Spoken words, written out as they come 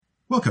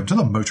Welcome to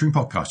the Motoring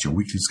Podcast, your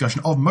weekly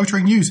discussion of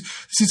motoring news.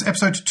 This is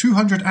episode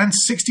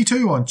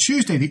 262 on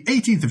Tuesday, the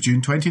 18th of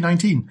June,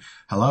 2019.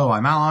 Hello,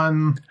 I'm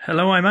Alan.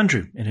 Hello, I'm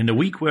Andrew. And in a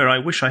week where I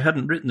wish I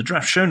hadn't written the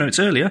draft show notes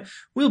earlier,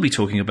 we'll be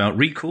talking about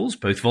recalls,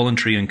 both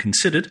voluntary and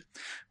considered.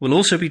 We'll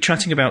also be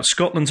chatting about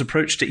Scotland's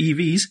approach to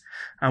EVs,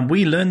 and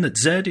we learn that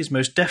Zed is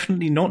most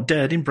definitely not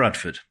dead in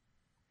Bradford.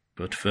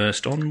 But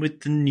first, on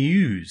with the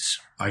news.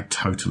 I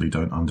totally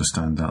don't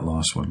understand that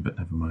last one, but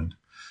never mind.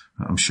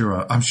 I'm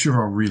sure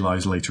I'll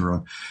realise later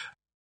on.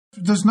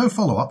 There's no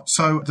follow-up,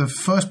 so the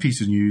first piece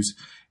of news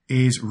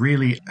is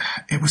really,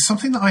 it was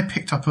something that I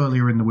picked up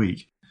earlier in the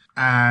week,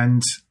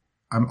 and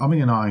I'm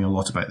umming and ahhing a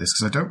lot about this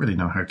because I don't really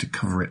know how to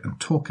cover it and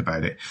talk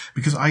about it,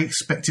 because I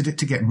expected it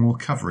to get more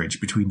coverage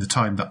between the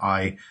time that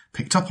I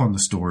picked up on the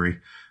story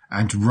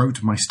and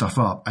wrote my stuff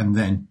up and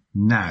then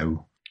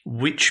now.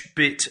 Which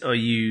bit are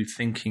you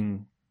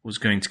thinking was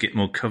going to get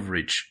more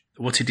coverage?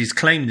 What it is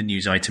claimed the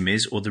news item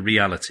is, or the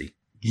reality?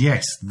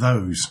 Yes,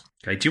 those.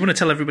 Okay, do you want to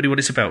tell everybody what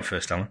it's about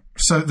first, Alan?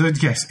 So,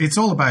 yes, it's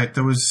all about,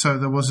 there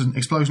was an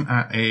explosion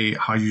at a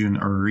hydrogen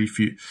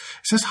it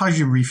says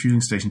hydrogen refueling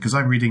station, because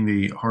I'm reading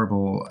the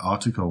horrible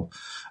article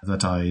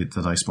that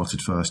I spotted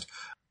first,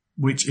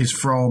 which is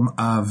from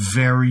a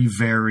very,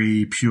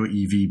 very pure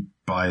EV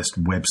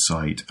biased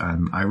website.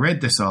 And I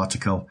read this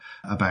article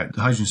about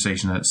the hydrogen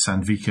station at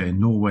Sandvika in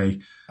Norway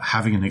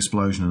having an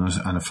explosion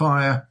and a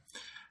fire.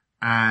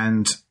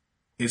 And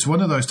it's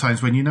one of those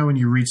times when when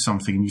you read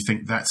something and you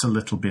think that's a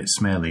little bit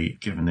smelly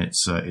given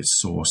its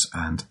source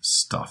and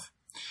stuff.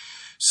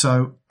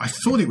 So I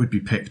thought it would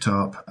be picked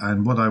up,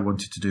 and what I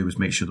wanted to do was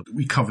make sure that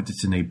we covered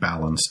it in a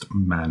balanced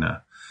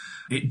manner.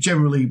 It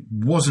generally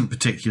wasn't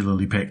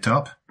particularly picked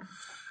up,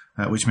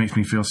 which makes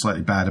me feel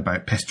slightly bad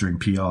about pestering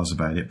PRs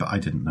about it, but I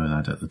didn't know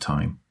that at the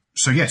time.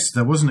 So yes,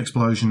 there was an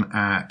explosion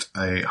at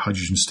a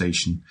hydrogen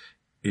station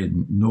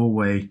in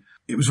Norway.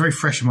 It was very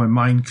fresh in my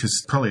mind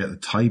because probably at the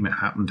time it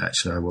happened,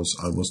 actually, I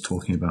was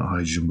talking about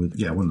hydrogen with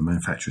one of the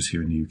manufacturers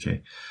here in the UK.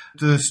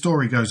 The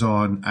story goes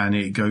on and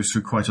it goes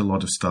through quite a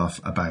lot of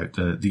stuff about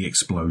the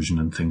explosion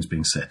and things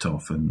being set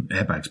off and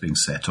airbags being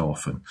set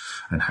off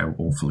and how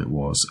awful it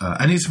was.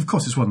 And it's, of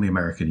course, it's one of the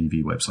American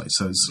EV websites,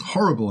 so there's a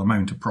horrible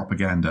amount of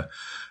propaganda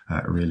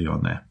really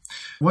on there.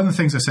 One of the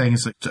things they're saying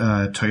is that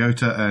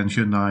Toyota and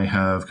Hyundai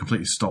have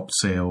completely stopped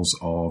sales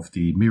of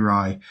the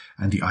Mirai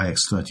and the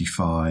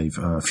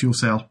iX35 fuel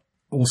cell.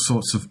 All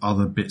sorts of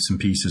other bits and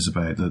pieces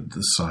about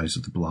the size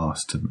of the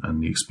blast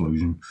and the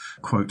explosion.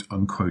 Quote,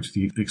 unquote,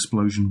 the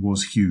explosion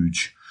was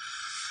huge.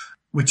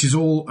 Which is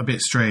all a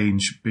bit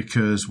strange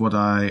because what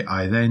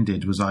I then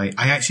did was I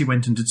actually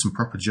went and did some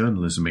proper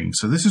journalisming.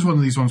 So this is one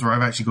of these ones where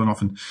I've actually gone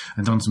off and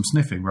done some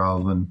sniffing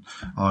rather than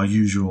our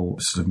usual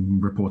sort of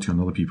reporting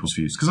on other people's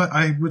views. Because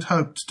I would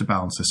hope to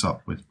balance this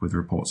up with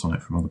reports on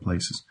it from other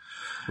places.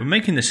 We're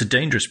making this a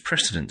dangerous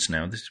precedent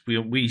now.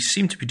 We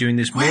seem to be doing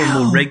this more and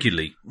more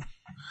regularly.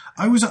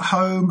 I was at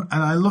home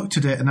and I looked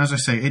at it, and as I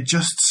say, it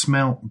just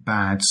smelt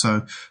bad.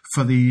 So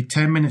for the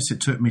 10 minutes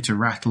it took me to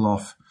rattle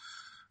off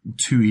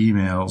 2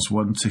 emails,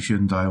 one to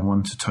Hyundai and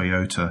one to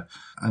Toyota,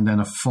 and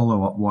then a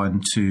follow-up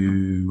one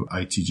to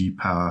ITG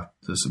Power,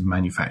 that's a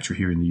manufacturer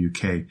here in the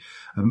UK,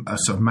 a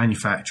sort of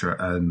manufacturer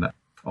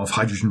of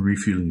hydrogen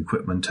refueling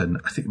equipment, and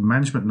I think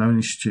management and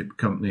ownership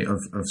company of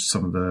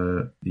some of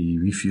the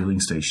refueling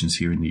stations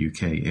here in the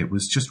UK. It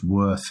was just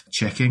worth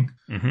checking.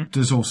 Mm-hmm.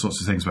 There's all sorts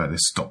of things about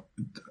this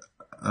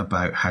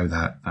about how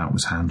that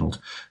was handled.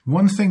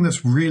 One thing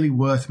that's really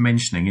worth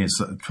mentioning is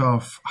that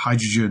 12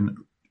 hydrogen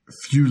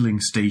fueling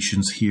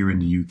stations here in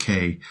the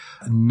UK,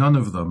 none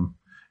of them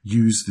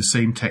use the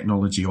same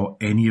technology or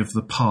any of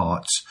the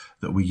parts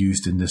that were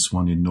used in this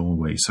one in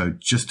Norway. So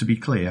just to be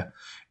clear,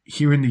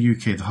 here in the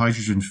UK,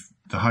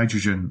 the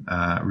hydrogen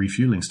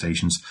refueling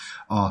stations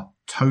are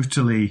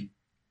totally,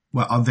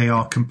 they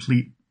are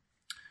complete.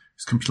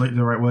 It's completely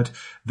the right word.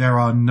 There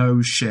are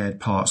no shared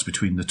parts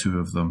between the two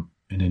of them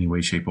in any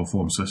way, shape or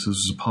form. So if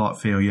there's a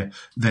part failure,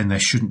 then there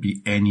shouldn't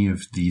be any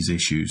of these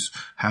issues.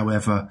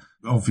 However,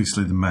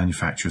 obviously the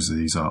manufacturers of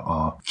these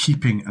are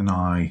keeping an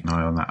eye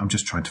on that. I'm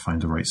just trying to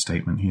find the right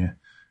statement here.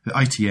 The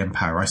ITM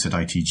Power, I said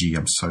ITG,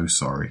 I'm so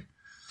sorry.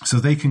 So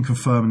they can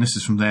confirm, and this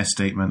is from their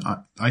statement,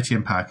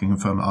 ITM Power can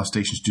confirm that our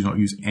stations do not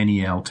use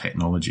NEL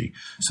technology.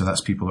 So that's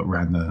people that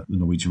ran the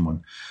Norwegian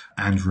one,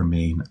 and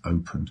remain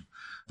open.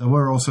 There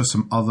were also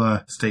some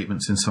other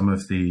statements in some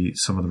of the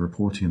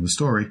reporting in the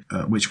story,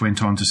 which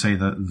went on to say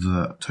that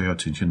the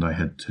Toyota and Hyundai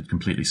had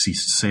completely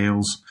ceased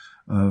sales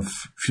of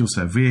fuel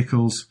cell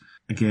vehicles.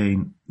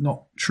 Again,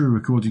 not true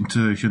according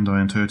to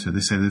Hyundai and Toyota. They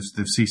say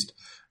they've ceased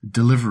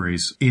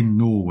deliveries in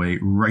Norway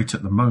right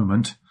at the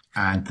moment,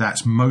 and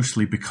that's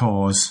mostly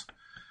because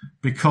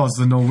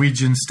the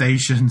Norwegian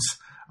stations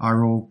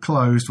are all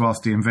closed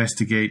whilst they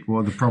investigate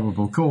what the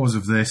probable cause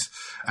of this.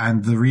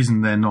 And the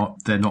reason they're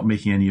not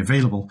making any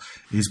available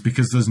is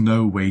because there's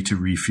no way to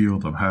refuel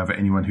them. However,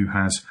 anyone who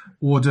has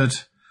ordered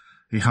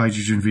a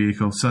hydrogen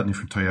vehicle, certainly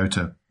from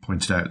Toyota,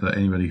 pointed out that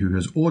anybody who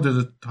has ordered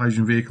a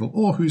hydrogen vehicle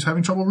or who's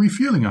having trouble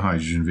refueling a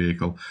hydrogen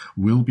vehicle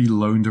will be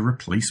loaned a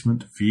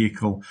replacement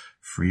vehicle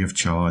free of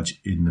charge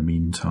in the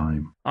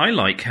meantime. I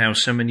like how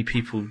so many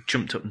people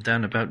jumped up and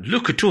down about,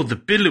 look at all the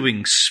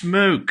billowing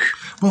smoke.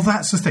 Well,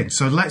 that's the thing.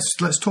 So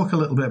let's talk a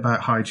little bit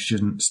about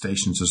hydrogen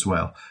stations as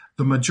well.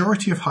 The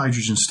majority of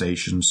hydrogen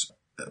stations,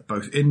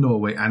 both in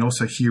Norway and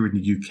also here in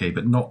the UK,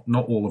 but not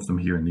all of them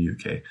here in the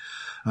UK,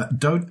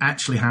 don't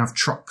actually have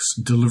trucks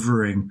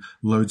delivering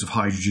loads of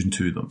hydrogen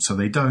to them. So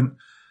they don't.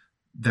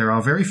 There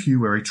are very few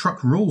where a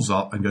truck rolls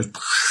up and goes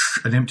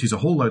and empties a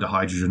whole load of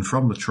hydrogen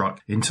from the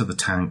truck into the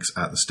tanks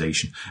at the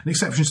station. An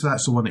exception to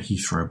that's the one at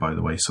Heathrow, by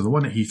the way. So the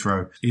one at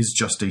Heathrow is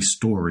just a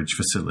storage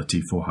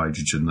facility for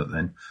hydrogen that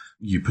then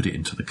you put it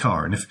into the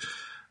car. And if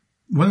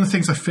one of the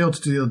things I failed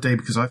to do the other day,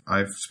 because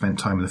I've spent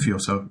time in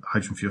the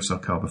hydrogen fuel cell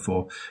car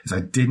before, is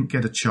I didn't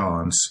get a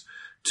chance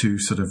to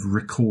sort of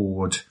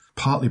record,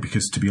 partly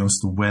because, to be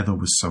honest, the weather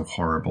was so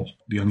horrible.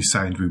 The only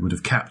sound we would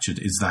have captured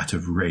is that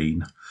of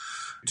rain,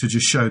 to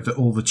just show that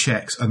all the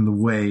checks and the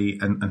way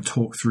and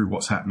talk through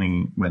what's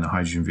happening when a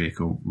hydrogen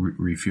vehicle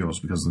refuels,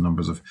 because of the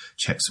numbers of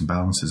checks and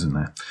balances in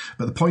there.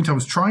 But the point I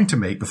was trying to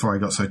make before I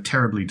got so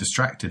terribly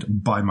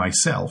distracted by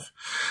myself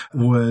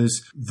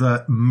was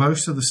that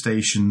most of the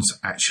stations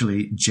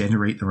actually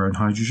generate their own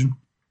hydrogen.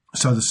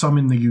 So there's some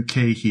in the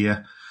UK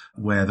here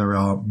where there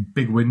are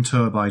big wind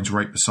turbines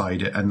right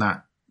beside it, and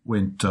that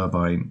wind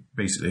turbine,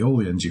 basically all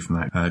the energy from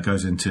that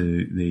goes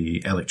into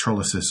the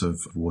electrolysis of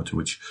water,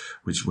 which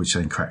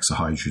then cracks the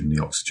hydrogen and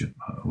the oxygen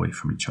away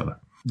from each other.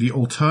 The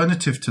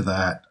alternative to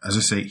that, as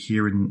I say,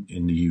 here in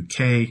the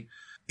UK,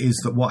 is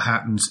that what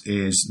happens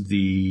is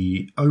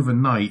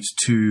overnight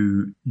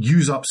to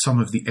use up some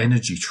of the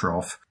energy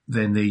trough,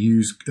 then they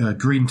use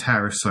green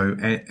tariffs, so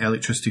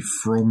electricity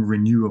from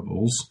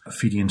renewables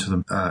feeding into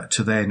them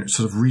to then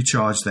sort of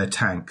recharge their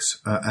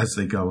tanks as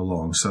they go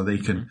along, so they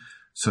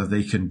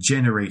can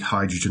generate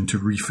hydrogen to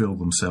refill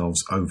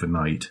themselves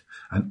overnight.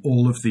 And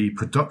all of the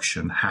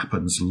production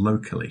happens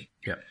locally.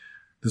 Yeah.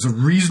 There's a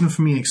reason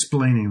for me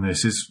explaining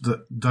this, is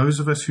that those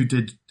of us who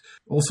did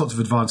all sorts of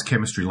advanced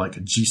chemistry like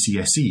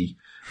GCSE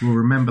will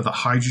remember that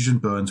hydrogen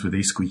burns with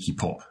a squeaky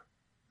pop.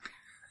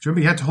 Do you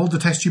remember you had to hold the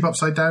test tube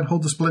upside down,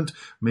 hold the splint?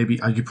 Maybe,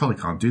 you probably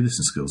can't do this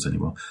in schools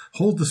anymore.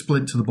 Hold the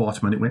splint to the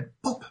bottom and it went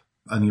pop.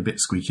 Only a bit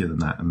squeakier than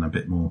that and a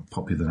bit more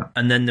poppy than that.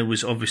 And then there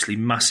was obviously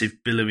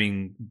massive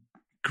billowing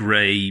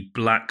grey,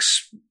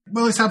 blacks.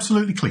 Well, it's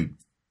absolutely clean.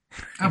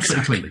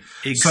 Absolutely clean.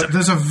 Exactly. So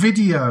there's a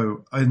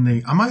video I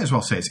might as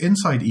well say it's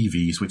Inside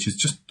EVs, which is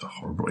just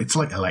horrible. It's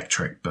like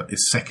electric, but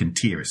it's second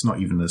tier. It's not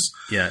even as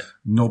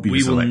knobby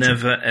as electric. We will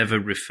never, ever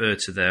refer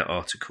to their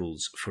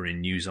articles for a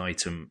news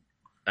item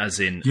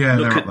as in,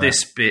 look at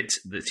this bit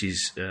that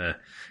is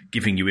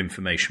giving you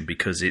information,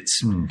 because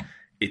it's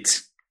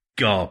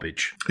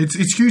garbage.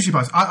 It's hugely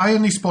biased. I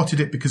only spotted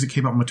it because it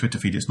came up on my Twitter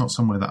feed. It's not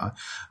somewhere that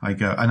I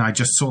go. And I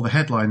just saw the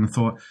headline and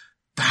thought,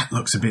 that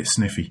looks a bit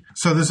sniffy.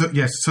 So there's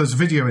a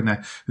video in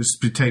there that's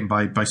been taken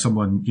by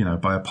someone,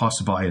 by a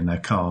passerby in their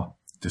car.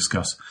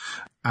 Discuss.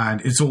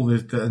 And it's all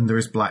and there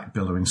is black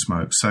billowing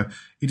smoke. So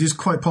it is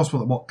quite possible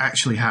that what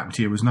actually happened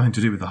here was nothing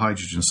to do with the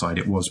hydrogen side.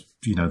 It was,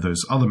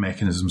 there's other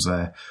mechanisms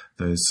there.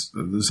 There's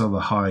other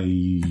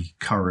high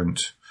current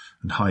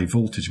and high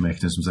voltage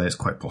mechanisms there. It's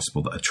quite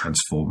possible that a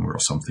transformer or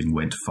something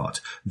went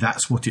fut.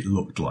 That's what it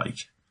looked like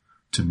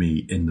to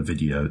me in the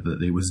video,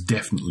 that it was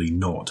definitely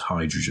not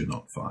hydrogen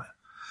on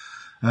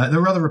fire.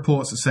 There were other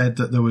reports that said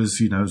that there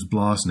was,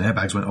 blasts and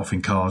airbags went off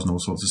in cars and all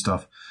sorts of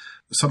stuff.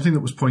 Something that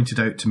was pointed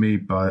out to me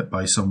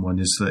by someone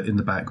is that in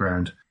the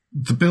background,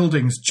 the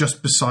buildings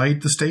just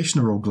beside the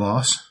station are all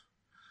glass,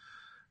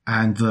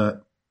 and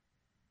that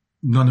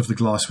none of the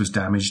glass was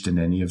damaged in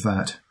any of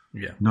that.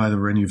 Yeah. Neither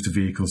were any of the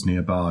vehicles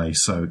nearby.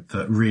 So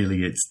that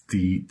really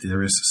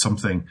there is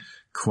something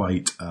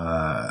quite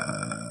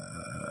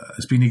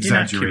has been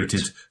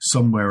exaggerated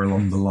somewhere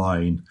along the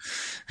line.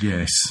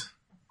 Yes.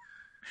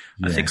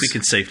 I think we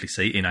can safely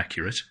say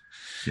inaccurate.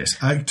 Yes.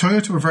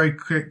 Toyota were very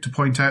quick to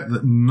point out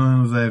that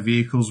none of their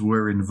vehicles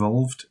were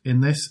involved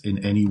in this in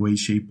any way,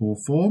 shape or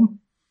form.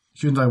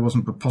 Hyundai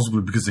wasn't, but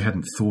possibly because they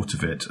hadn't thought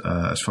of it.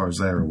 As far as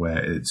they're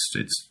aware, it's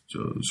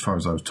as far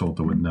as I was told,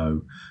 there were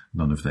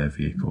none of their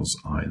vehicles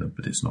either,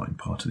 but it's not in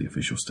part of the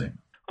official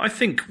statement. I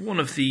think one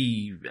of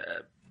the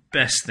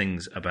best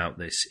things about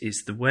this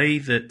is the way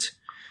that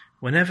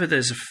whenever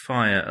there's a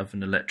fire of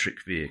an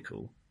electric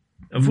vehicle,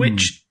 of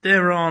which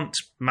there aren't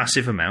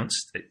massive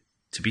amounts.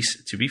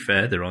 To be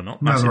fair, there are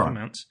not massive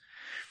amounts.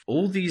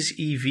 All these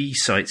EV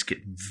sites get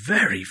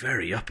very,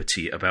 very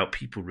uppity about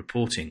people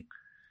reporting.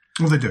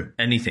 Well, they do.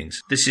 Anything.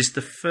 This is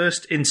the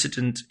first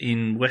incident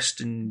in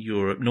northwestern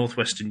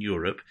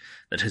Europe,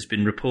 that has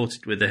been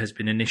reported where there has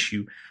been an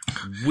issue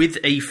with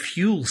a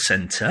fuel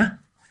centre.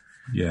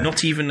 Yeah.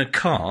 Not even a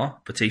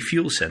car, but a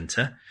fuel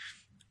centre.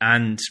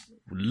 And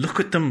look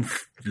at them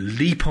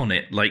leap on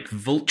it like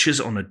vultures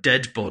on a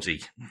dead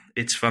body.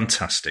 It's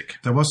fantastic.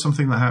 There was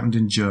something that happened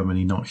in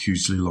Germany not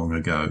hugely long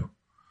ago,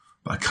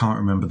 but I can't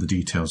remember the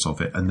details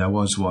of it. And there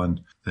was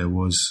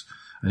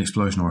an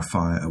explosion or a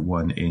fire at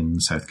one in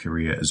South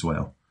Korea as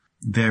well.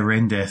 There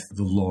endeth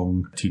the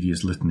long,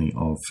 tedious litany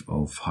of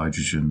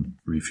hydrogen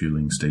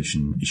refueling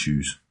station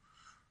issues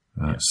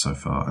so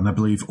far. And I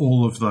believe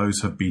all of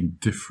those have been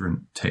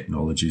different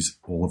technologies,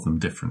 all of them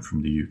different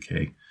from the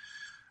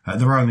UK.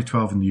 There are only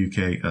 12 in the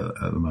UK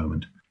at the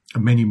moment,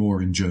 and many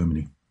more in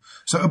Germany.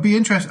 So it'll be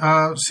interesting.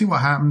 See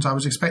what happens. I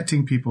was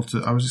expecting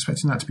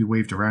that to be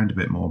waved around a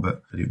bit more,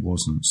 but it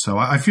wasn't. So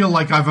I feel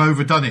like I've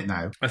overdone it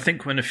now. I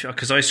think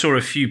because I saw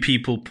a few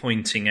people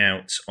pointing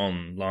out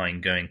online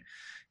going,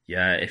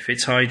 yeah, if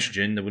it's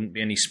hydrogen, there wouldn't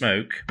be any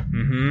smoke.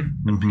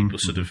 Mm-hmm. And people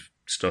sort of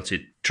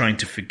started trying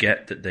to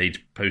forget that they'd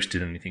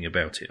posted anything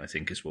about it, I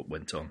think is what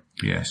went on.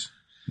 Yes.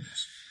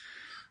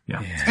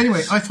 Yeah. Yes.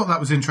 Anyway, I thought that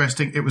was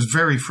interesting. It was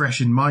very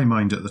fresh in my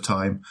mind at the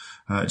time,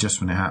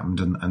 just when it happened,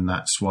 and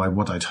that's why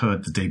what I'd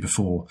heard the day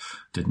before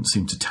didn't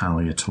seem to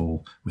tally at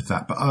all with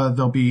that. But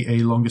there'll be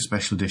a longer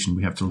special edition.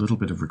 We have a little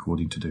bit of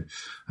recording to do,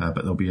 but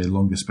there'll be a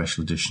longer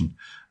special edition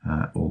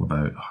all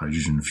about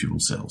hydrogen fuel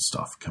cell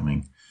stuff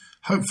coming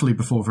hopefully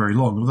before very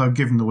long, although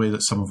given the way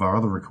that some of our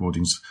other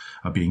recordings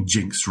are being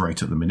jinxed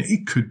right at the minute,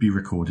 it could be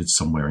recorded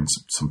somewhere in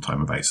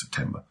sometime about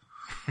September.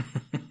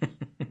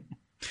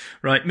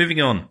 Right,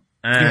 moving on.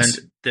 And yes.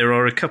 There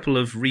are a couple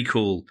of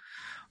recall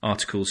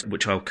articles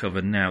which I'll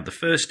cover now. The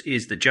first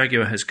is that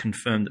Jaguar has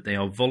confirmed that they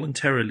are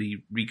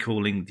voluntarily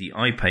recalling the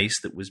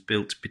I-Pace that was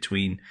built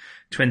between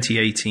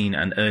 2018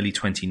 and early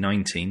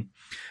 2019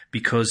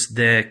 because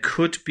there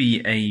could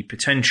be a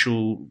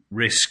potential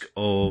risk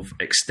of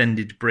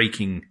extended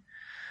braking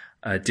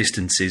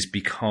distances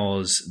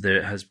because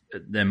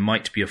there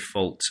might be a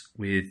fault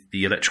with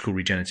the electrical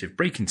regenerative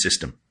braking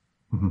system.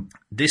 Mm-hmm.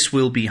 This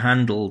will be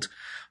handled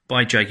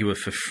by Jaguar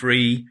for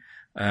free,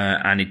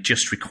 and it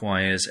just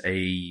requires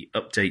a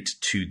update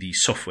to the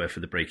software for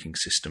the braking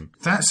system.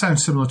 That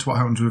sounds similar to what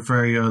happened with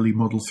very early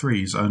Model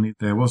 3s, only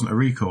there wasn't a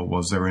recall,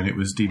 was there, and it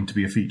was deemed to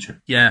be a feature.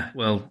 Yeah,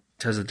 well,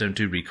 Tesla don't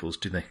do recalls,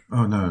 do they?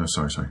 Oh, no,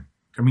 sorry.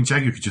 I mean,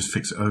 Jaguar could just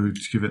fix it,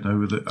 just give it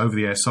an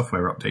over-the-air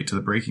software update to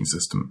the braking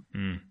system.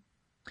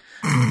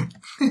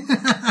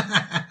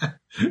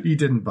 You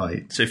didn't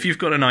bite. So if you've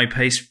got an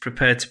I-Pace,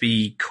 prepare to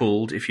be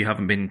called if you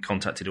haven't been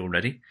contacted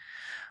already.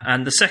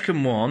 And the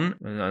second one,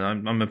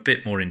 I'm a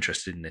bit more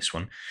interested in this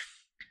one.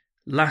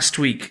 Last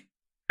week,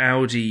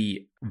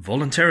 Audi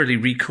voluntarily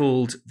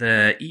recalled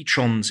their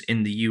e-trons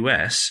in the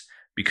US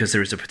because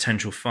there is a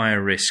potential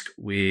fire risk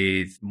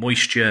with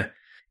moisture.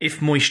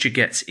 If moisture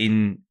gets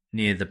in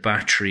near the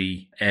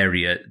battery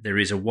area, there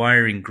is a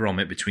wiring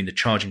grommet between the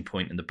charging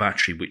point and the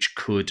battery, which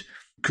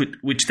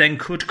then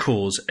could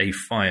cause a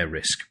fire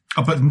risk.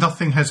 Oh, but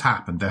nothing has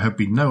happened. There have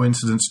been no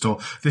incidents at all.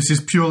 This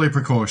is purely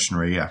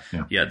precautionary, yeah.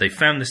 Yeah, they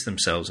found this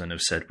themselves and have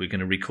said, we're going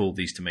to recall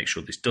these to make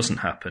sure this doesn't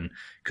happen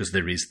because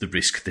there is the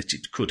risk that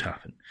it could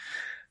happen.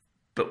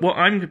 But what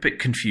I'm a bit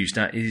confused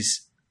at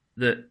is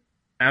that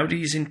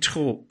Audi is in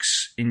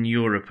talks in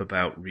Europe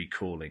about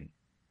recalling.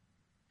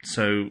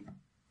 So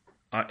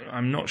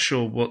I'm not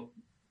sure what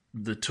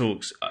the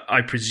talks...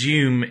 I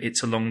presume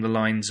it's along the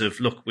lines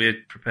of, look, we're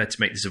prepared to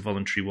make this a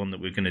voluntary one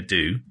that we're going to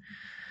do.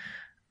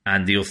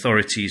 And the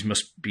authorities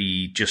must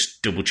be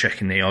just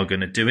double-checking they are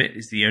going to do it,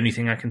 is the only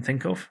thing I can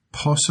think of.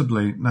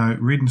 Possibly. Now,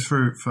 reading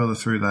further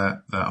through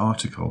that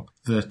article,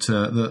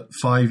 that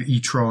 5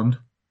 e-tron...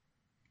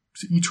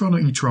 Is it e-tron or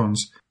e-trons?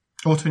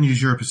 Auto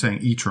News Europe is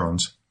saying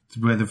e-trons,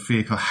 where the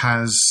vehicle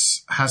has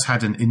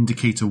had an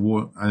indicator,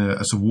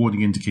 as a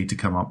warning indicator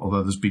come up,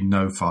 although there's been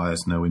no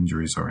fires, no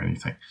injuries or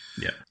anything.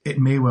 Yeah. It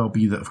may well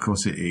be that, of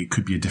course, it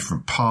could be a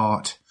different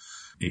part.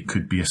 It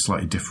could be a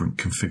slightly different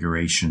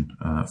configuration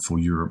for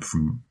Europe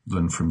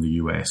than from the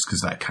US,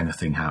 because that kind of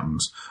thing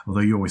happens.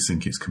 Although you always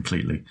think it's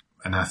completely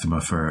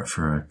anathema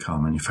for a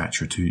car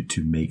manufacturer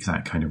to make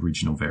that kind of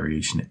regional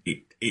variation.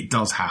 It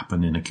does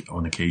happen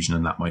on occasion,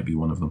 and that might be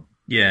one of them.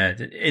 Yeah,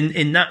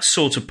 in that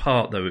sort of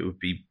part, though, it would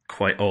be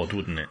quite odd,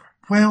 wouldn't it?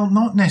 Well,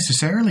 not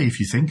necessarily if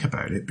you think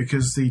about it,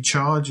 because the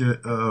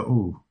charger...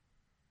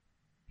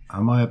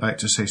 am I about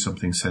to say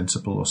something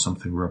sensible or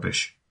something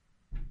rubbish?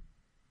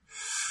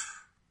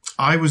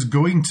 I was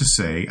going to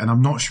say, and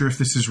I'm not sure if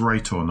this is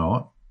right or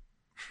not,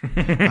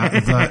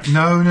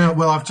 no,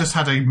 well, I've just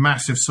had a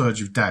massive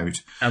surge of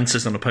doubt.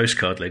 Answers on a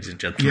postcard, ladies and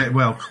gentlemen. Yeah,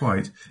 well,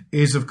 quite.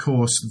 Is, of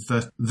course,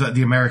 that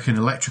the American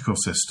electrical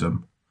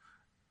system,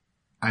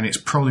 and it's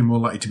probably more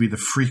likely to be the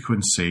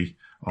frequency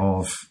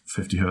of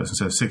 50 hertz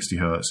instead of 60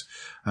 hertz,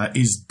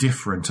 is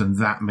different, and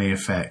that may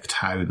affect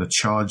how the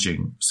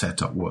charging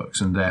setup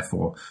works, and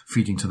therefore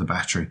feeding to the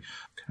battery.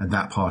 And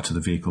that part of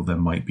the vehicle, there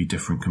might be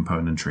different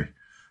componentry.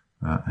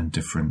 And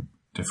different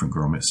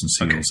grommets and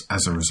seals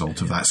as a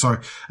result of that.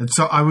 So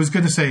I was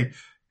going to say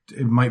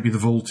it might be the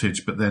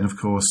voltage, but then of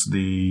course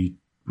we're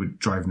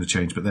driving the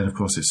change. But then of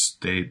course it's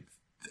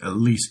at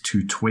least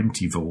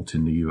 220 volt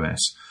in the US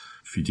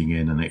feeding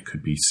in, and it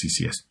could be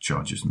CCS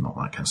chargers and all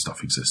that kind of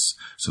stuff exists.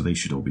 So they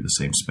should all be the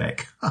same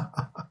spec.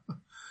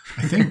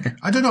 I think.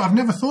 I don't know. I've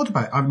never thought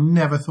about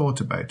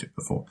it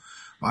before.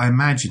 But I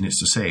imagine it's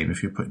the same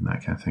if you're putting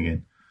that kind of thing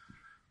in.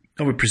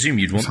 I would presume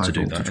you'd want to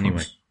do that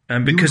anyway.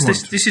 Because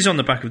this is on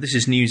the back of, this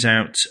is news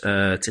out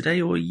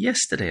today or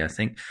yesterday, I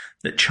think,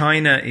 that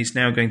China is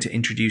now going to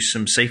introduce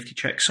some safety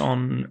checks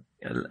on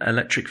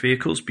electric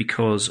vehicles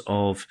because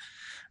of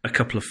a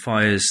couple of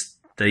fires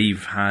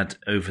they've had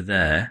over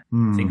there.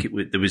 I think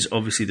there was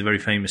obviously the very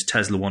famous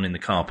Tesla one in the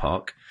car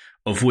park,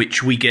 of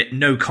which we get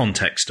no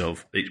context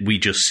of. We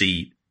just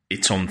see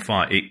it's on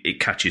fire, it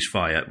catches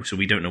fire, so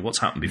we don't know what's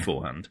happened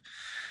beforehand.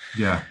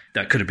 Yeah,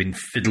 that could have been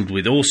fiddled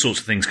with. All sorts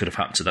of things could have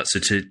happened to that.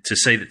 So to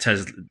say that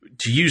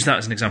to use that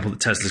as an example that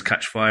Teslas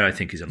catch fire, I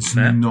think is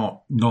unfair. I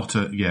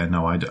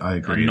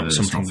agree. Not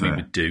something we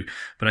would do.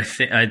 But I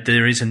think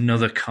there is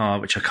another car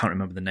which I can't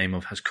remember the name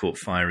of, has caught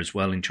fire as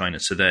well in China.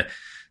 So China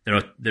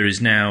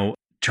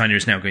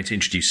is now going to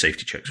introduce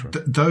safety checks for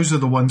them. Those are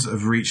the ones that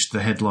have reached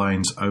the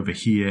headlines over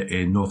here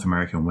in North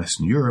America and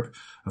Western Europe.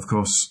 Of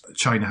course,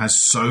 China has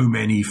so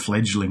many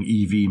fledgling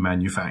EV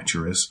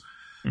manufacturers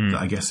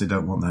that I guess they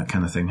don't want that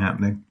kind of thing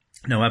happening.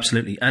 No,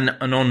 absolutely. And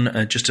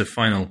on just a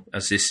final,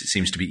 as this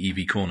seems to be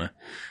EV Corner,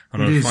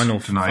 on a final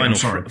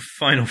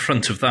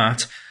front of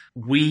that,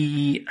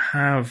 we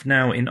have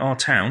now in our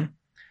town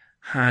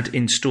had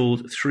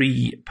installed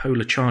 3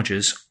 Polar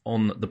chargers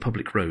on the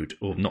public road,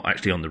 or not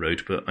actually on the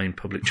road, but in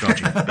public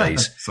charging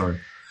bays.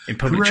 Sorry. In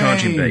public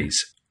charging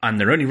bays. And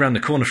they're only around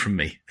the corner from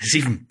me. It's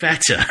even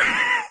better.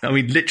 I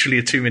mean, literally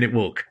a 2-minute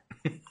walk.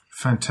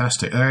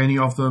 Fantastic. Are any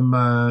of them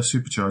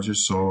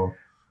superchargers or...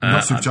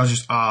 Not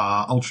superchargers,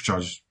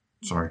 ultrachargers.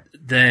 Sorry.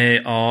 They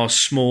are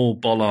small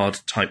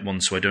bollard type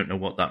ones, so I don't know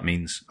what that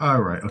means. Oh,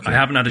 right. Okay. I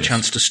haven't had a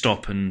chance to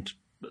stop and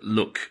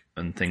look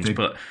and things,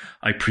 but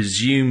I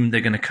presume they're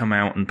going to come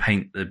out and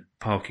paint the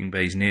parking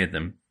bays near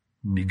them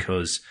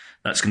because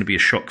that's going to be a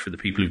shock for the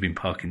people who've been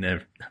parking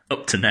there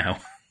up to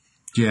now.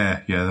 Yeah,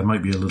 there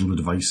might be a little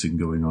bit of icing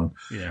going on.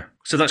 Yeah.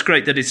 So that's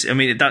great that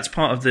that's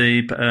part of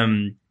the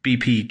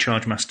BP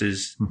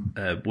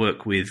Chargemasters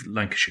work with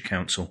Lancashire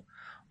Council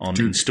on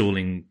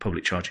installing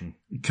public charging.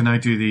 Can I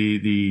do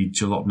the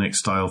Jalopnik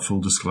style full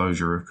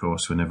disclosure? Of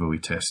course, whenever we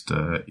test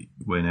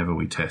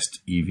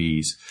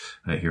EVs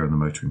here on the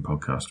Motoring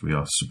Podcast, we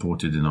are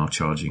supported in our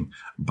charging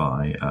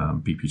by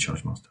BP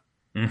Chargemaster.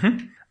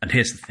 Mm-hmm. And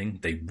here's the thing: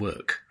 they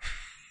work.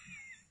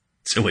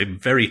 So we're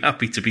very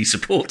happy to be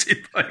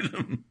supported by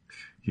them.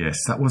 Yes,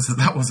 that was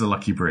a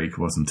lucky break,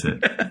 wasn't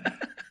it?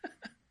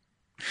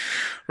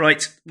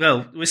 Right,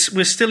 well,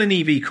 we're still in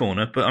EV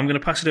Corner, but I'm going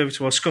to pass it over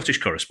to our Scottish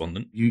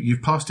correspondent.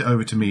 You've passed it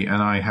over to me,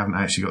 and I haven't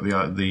actually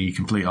got the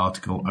complete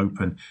article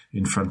open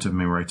in front of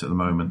me right at the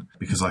moment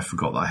because I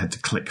forgot that I had to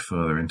click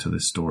further into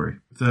this story.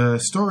 The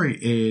story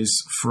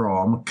is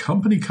from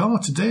Company Car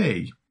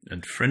Today.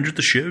 And friend of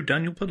the show,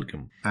 Daniel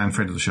Puddicombe.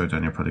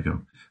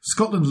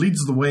 Scotland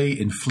leads the way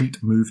in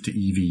fleet move to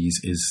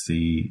EVs is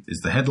the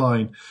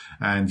headline,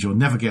 and you'll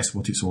never guess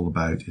what it's all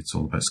about. It's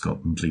all about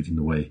Scotland leading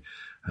the way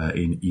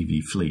in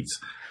EV fleets.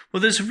 Well,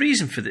 there's a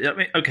reason for that. I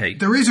mean, okay.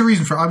 There is a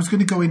reason for it. I was going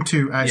to go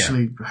into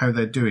how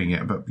they're doing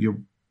it, but you're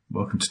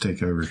welcome to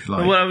take over if you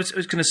like. Well, what I was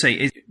going to say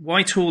is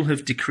Whitehall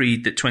have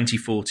decreed that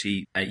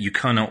 2040 you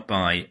cannot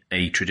buy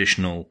a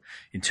traditional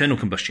internal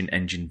combustion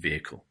engine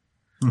vehicle.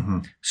 Mm-hmm.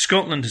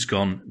 Scotland has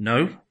gone,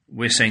 no,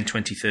 we're saying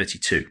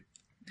 2032.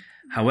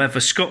 However,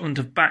 Scotland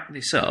have backed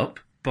this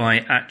up by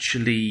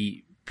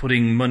actually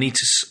putting money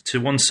to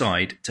one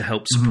side to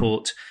help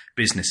support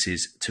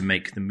businesses to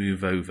make the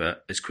move over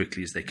as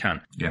quickly as they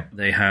can. Yeah.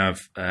 They have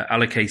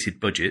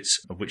allocated budgets,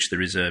 of which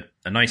there is a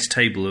nice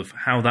table of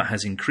how that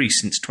has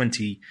increased since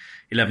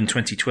 2011,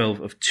 2012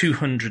 of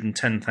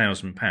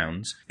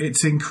 £210,000.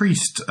 It's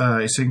increased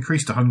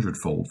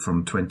 100-fold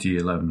from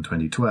 2011,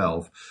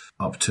 2012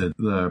 up to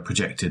the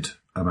projected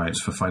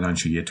amounts for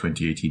financial year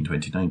 2018,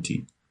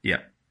 2019.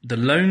 Yeah. The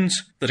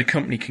loans that a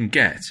company can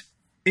get,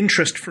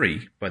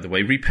 interest-free, by the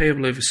way,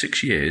 repayable over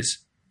 6 years,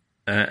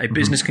 a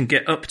business can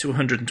get up to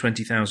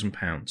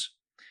 £120,000.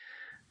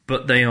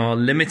 But they are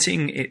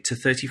limiting it to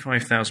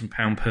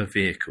 £35,000 per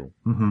vehicle.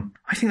 Mm-hmm.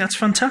 I think that's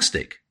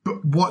fantastic.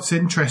 But what's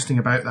interesting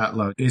about that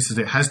loan is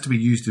that it has to be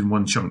used in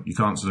one chunk. You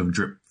can't sort of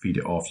drip feed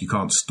it off. You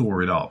can't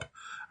store it up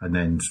and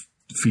then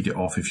feed it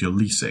off if you're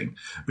leasing.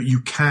 But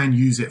you can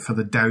use it for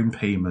the down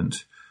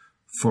payment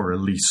for a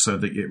lease so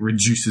that it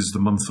reduces the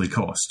monthly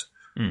cost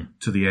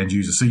to the end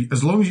user. So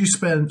as long as you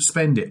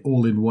spend it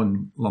all in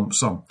one lump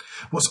sum.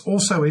 What's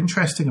also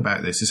interesting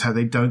about this is how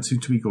they don't seem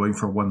to be going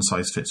for a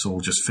one-size-fits-all,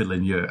 just fill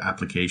in your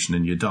application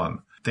and you're done.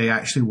 They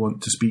actually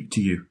want to speak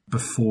to you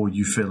before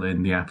you fill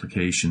in the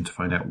application to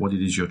find out what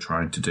it is you're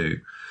trying to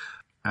do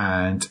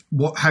and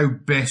how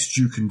best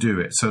you can do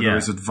it. So there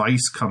is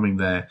advice coming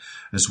there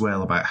as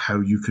well about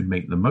how you can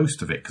make the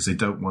most of it, because they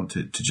don't want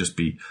it to just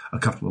be a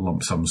couple of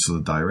lump sums for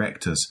the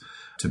directors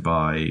to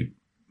buy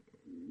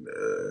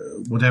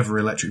whatever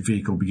electric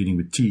vehicle beginning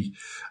with T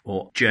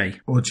or J.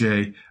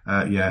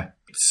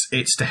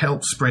 It's to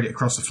help spread it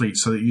across the fleet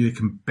so that they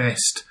can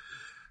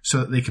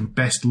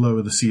best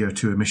lower the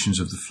CO2 emissions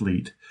of the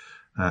fleet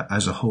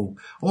as a whole.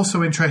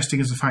 Also interesting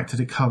is the fact that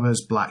it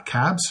covers black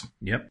cabs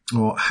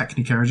or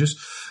hackney carriages.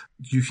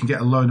 You can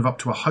get a loan of up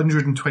to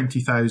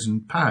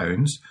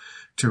 £120,000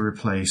 to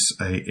replace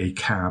a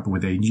cab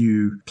with a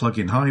new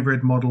plug-in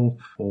hybrid model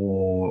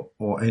or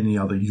any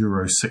other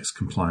Euro 6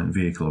 compliant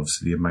vehicle,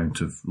 obviously the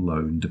amount of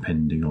loan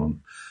depending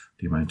on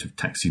the amount of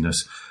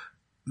taxiness.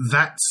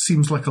 That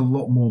seems like a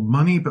lot more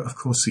money, but of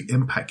course the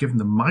impact, given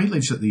the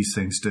mileage that these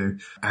things do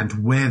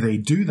and where they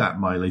do that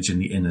mileage in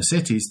the inner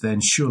cities,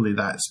 then surely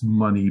that's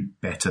money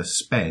better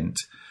spent.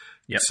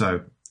 Yep.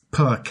 So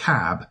per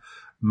cab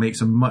makes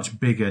a much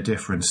bigger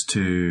difference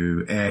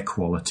to air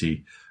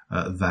quality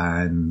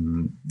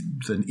than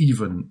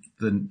even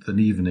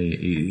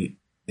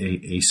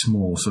a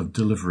small sort of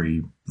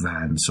delivery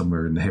van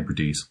somewhere in the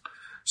Hebrides.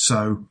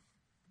 So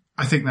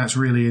I think that's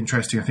really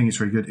interesting. I think it's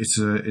very good.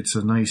 It's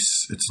a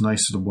nice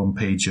sort of one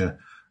pager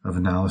of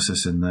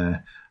analysis in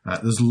there.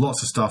 There's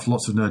lots of stuff,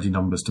 lots of nerdy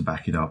numbers to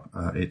back it up.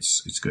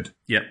 It's good.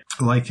 Yep.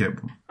 I like it.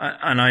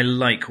 And I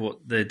like what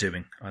they're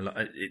doing.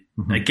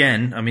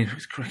 Again, I mean,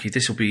 crikey,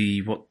 this will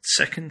be,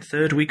 second,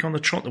 third week on the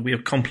trot that we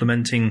are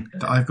complimenting.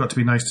 I've got to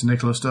be nice to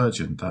Nicola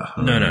Sturgeon. No.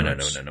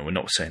 We're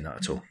not saying that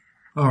at all.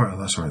 All right,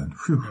 that's right then.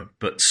 Whew.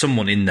 But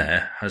someone in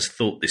there has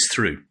thought this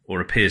through,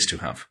 or appears to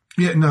have.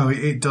 Yeah, no,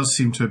 it does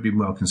seem to have been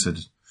well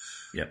considered.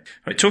 Yeah.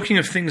 Right, talking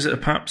of things that are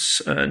perhaps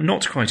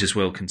not quite as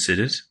well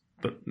considered,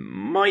 but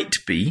might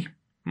be,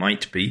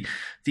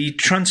 the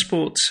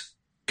Transport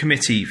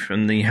Committee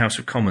from the House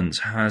of Commons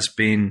has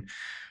been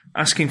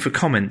asking for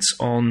comments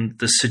on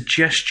the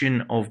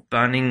suggestion of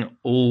banning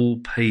all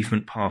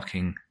pavement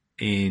parking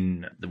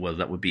in, well,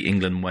 that would be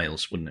England and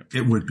Wales, wouldn't it?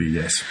 It would be,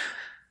 yes.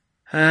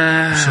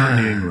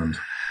 Certainly England.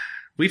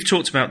 We've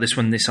talked about this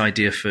when this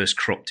idea first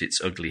cropped its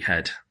ugly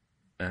head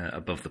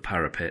above the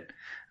parapet,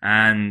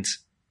 and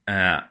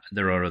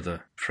there are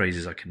other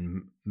phrases I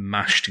can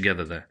mash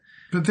together there.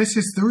 But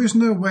there is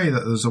no way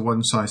that there's a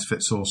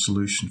one-size-fits-all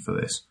solution for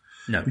this.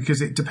 No.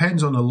 Because it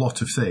depends on a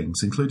lot of things,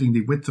 including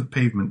the width of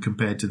pavement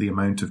compared to the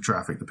amount of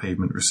traffic the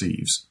pavement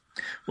receives.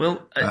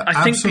 Well,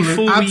 I think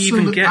before we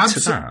even get to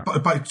that...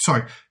 But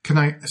sorry, can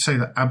I say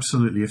that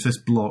absolutely, if this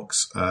blocks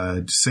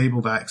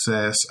disabled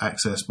access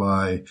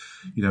by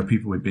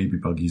people with baby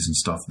buggies and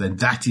stuff, then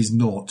that is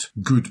not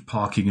good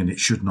parking and it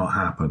should not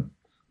happen.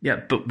 Yeah,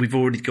 but we've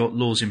already got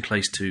laws in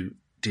place to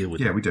deal with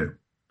it. Yeah, we do.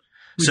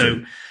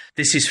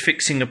 This is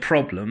fixing a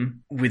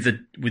problem with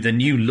a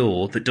new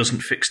law that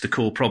doesn't fix the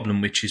core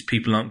problem, which is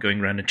people aren't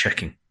going around and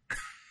checking.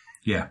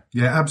 Yeah,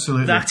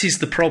 absolutely. That is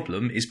the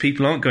problem, is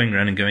people aren't going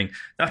around and going,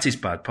 that is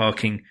bad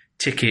parking,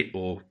 ticket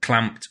or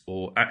clamped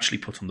or actually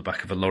put on the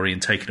back of a lorry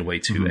and taken away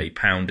to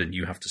 £1 and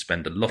you have to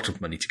spend a lot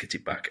of money to get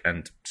it back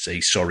and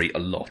say sorry a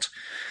lot.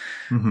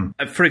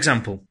 Mm-hmm. For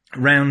example,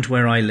 round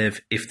where I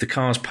live, if the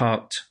car's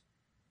parked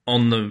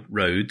on the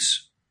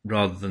roads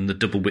rather than the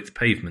double width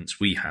pavements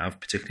we have,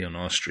 particularly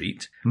on our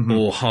street,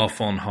 or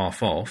half on,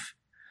 half off,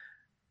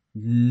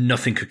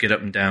 nothing could get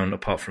up and down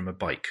apart from a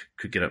bike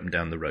could get up and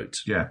down the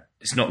roads. Yeah.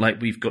 It's not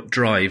like we've got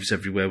drives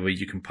everywhere where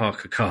you can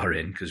park a car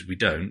in, because we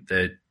don't.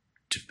 They're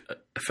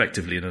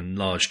effectively an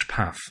enlarged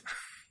path.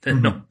 They're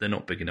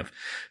not big enough.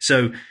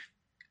 So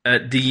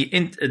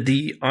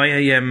the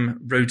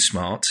IAM Road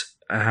Smart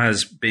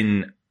has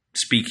been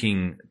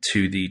speaking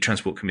to the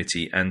Transport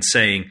Committee and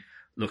saying,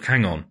 look,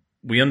 hang on.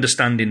 We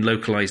understand in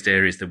localised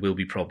areas there will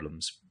be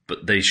problems,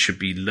 but they should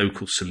be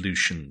local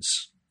solutions.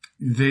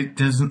 It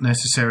doesn't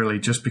necessarily,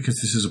 just because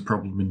this is a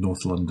problem in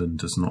North London,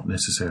 does not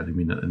necessarily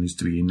mean that there needs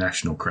to be a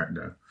national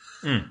crackdown.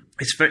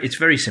 It's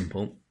very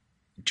simple.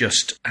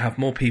 Just have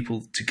more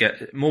people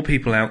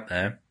out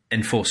there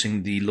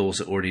enforcing the laws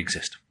that already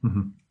exist.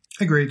 Mm-hmm.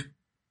 Agreed.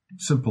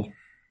 Simple.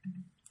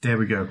 There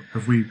we go.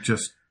 We've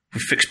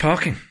fixed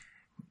parking.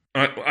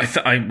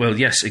 Well,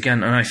 yes,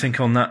 again, and I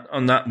think on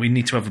that we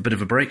need to have a bit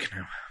of a break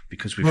now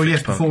because we've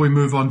fixed parking. Before we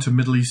move on to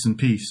Middle Eastern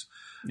peace.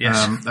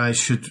 Yes. I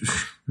should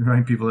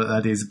remind people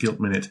that is Guilt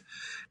Minute.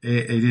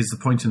 It is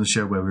the point in the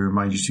show where we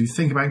remind you to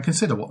think about and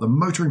consider what the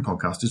Motoring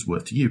Podcast is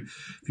worth to you.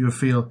 If you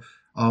feel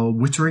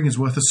Wittering is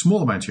worth a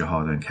small amount of your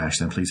hard-earned cash,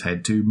 then please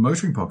head to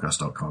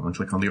motoringpodcast.com and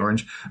click on the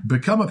orange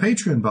Become a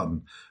Patreon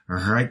button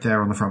right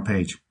there on the front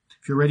page.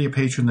 If you're already a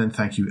patron, then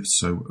thank you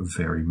so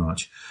very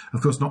much.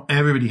 Of course, not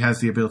everybody has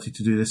the ability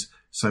to do this,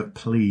 so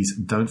please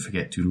don't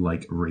forget to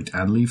like, rate,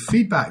 and leave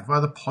feedback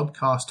via the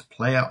podcast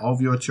player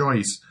of your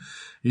choice.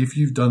 If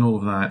you've done all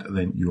of that,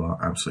 then you are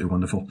absolutely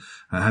wonderful.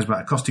 How's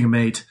about accosting a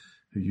mate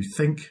who you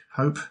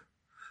hope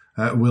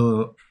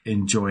will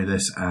enjoy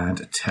this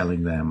and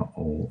telling them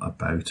all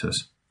about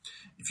us?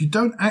 If you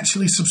don't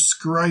actually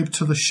subscribe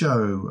to the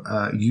show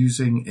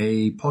using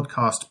a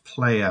podcast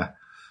player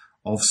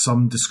of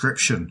some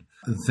description,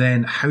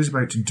 then how's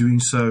about doing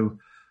so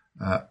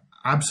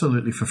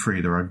absolutely for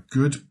free? There are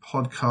good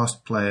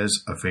podcast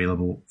players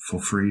available for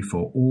free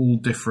for all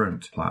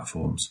different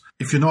platforms.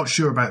 If you're not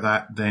sure about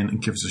that, then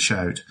give us a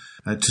shout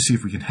to see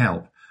if we can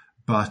help.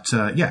 But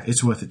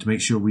it's worth it to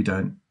make sure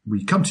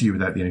we come to you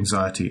without the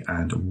anxiety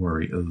and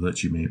worry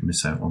that you may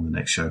miss out on the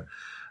next show.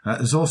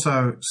 There's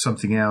also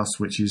something else,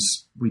 which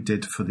is we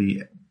did for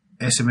the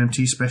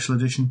SMMT special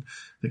edition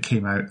that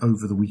came out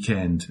over the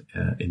weekend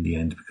in the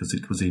end, because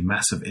it was a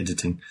massive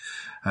editing.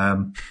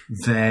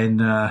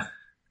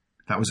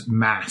 That was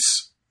mass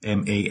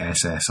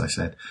MASS, I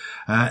said.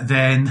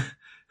 Then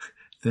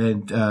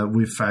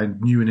we've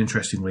found new and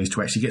interesting ways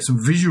to actually get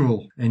some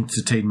visual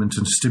entertainment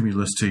and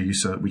stimulus to you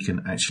so that we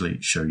can actually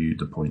show you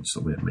the points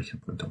that we're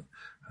making a point of.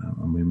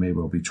 And we may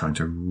well be trying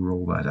to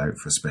roll that out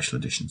for special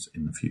editions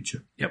in the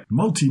future. Yep.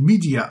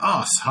 Multimedia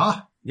us,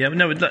 huh? Yeah,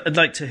 no, I'd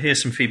like to hear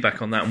some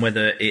feedback on that and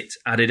whether it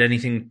added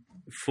anything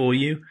for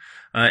you.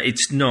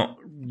 It's not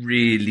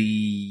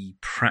really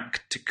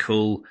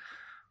practical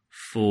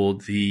for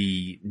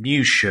the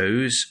news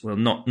shows. Well,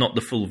 not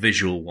the full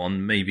visual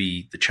one,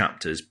 maybe the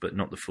chapters, but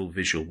not the full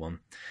visual one.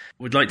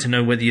 Would like to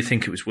know whether you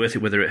think it was worth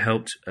it, whether it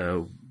helped,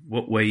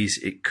 what ways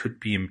it could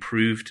be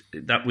improved.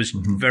 That was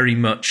very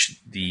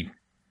much the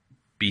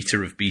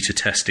beta of beta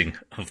testing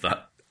of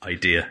that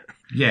idea.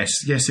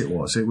 Yes, it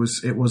was. It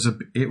was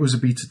a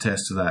beta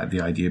test of that.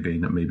 The idea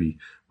being that maybe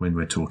when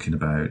we're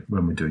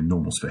doing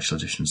normal special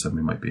editions, then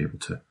we might be able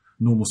to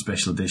normal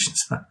special editions.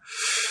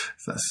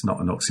 That's not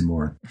an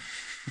oxymoron.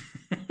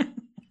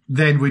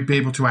 Then we'd be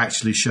able to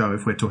actually show,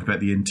 if we're talking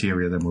about the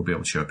interior, then we'll be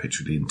able to show a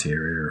picture of the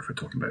interior. If we're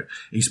talking about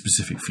a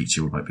specific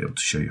feature, we might be able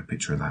to show you a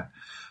picture of that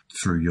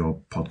through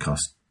your podcast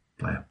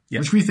player,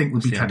 which we think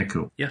would be kind of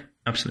cool. Yeah,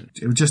 absolutely.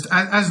 It would just,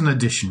 as an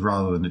addition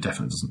rather than it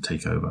definitely doesn't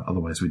take over.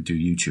 Otherwise, we'd do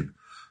YouTube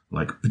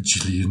like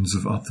bajillions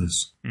of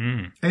others.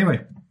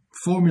 Anyway,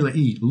 Formula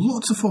E.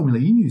 Lots of Formula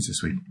E news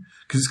this week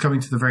because it's coming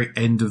to the very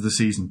end of the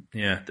season.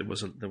 Yeah, there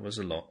was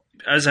a lot.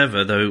 As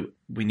ever, though,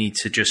 we need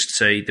to just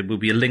say there will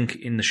be a link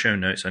in the show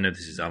notes. I know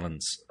this is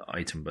Alan's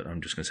item, but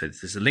I'm just going to say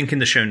this. There's a link in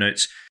the show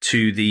notes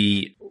to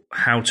the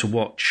how to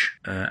watch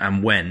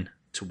and when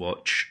to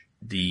watch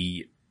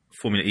the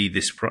Formula E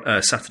this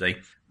Saturday.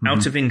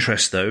 Out of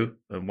interest, though,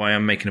 why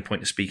I'm making a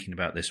point of speaking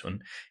about this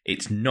one,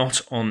 it's not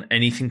on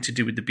anything to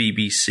do with the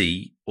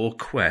BBC or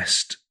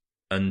Quest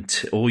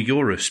or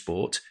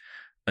Eurosport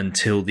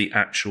until the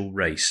actual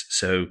race.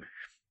 So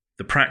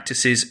the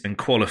practices and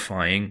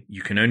qualifying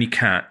you can only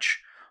catch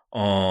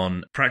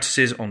on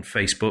practices on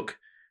Facebook,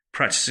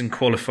 practices and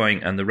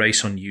qualifying and the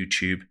race on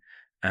YouTube,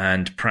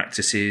 and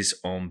practices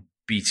on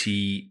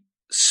BT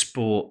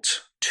Sport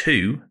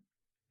 2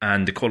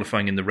 and the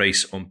qualifying in the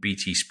race on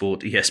BT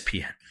Sport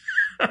ESPN.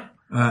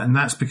 And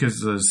that's because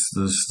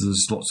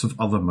there's lots of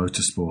other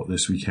motorsport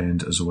this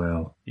weekend as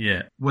well.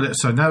 Yeah. Well,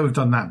 so now we've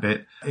done that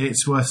bit.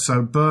 It's worth,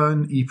 so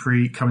Bern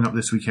Ypres coming up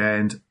this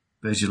weekend.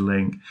 There's your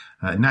link.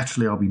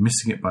 Naturally, I'll be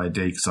missing it by a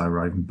day because I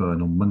arrive in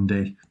Bern on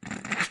Monday.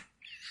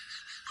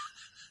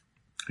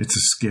 It's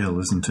a skill,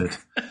 isn't it?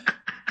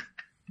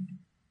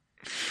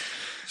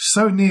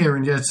 So near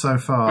and yet so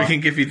far. We can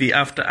give you the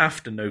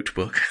after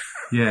notebook.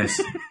 Yes.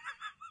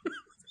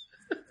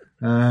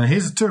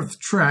 Here's a tour of the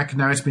track.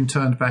 Now it's been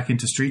turned back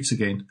into streets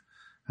again.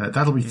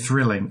 That'll be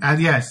thrilling. And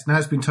yes, now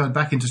it's been turned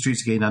back into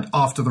streets again and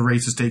after the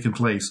race has taken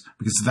place,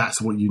 because that's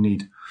what you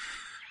need.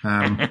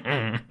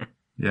 Yeah,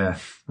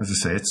 as I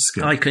say, it's a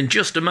skill. I can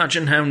just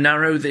imagine how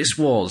narrow this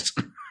was.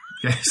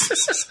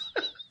 Yes.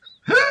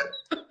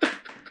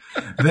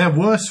 There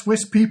were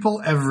Swiss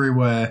people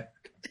everywhere.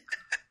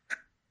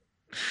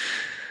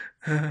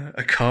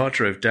 A car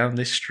drove down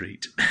this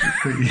street.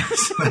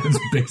 Yes, that's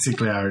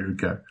basically how it would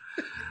go.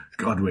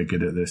 God, we're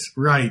good at this.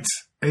 Right.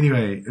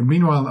 Anyway,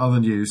 meanwhile, other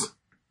news.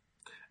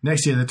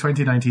 Next year, the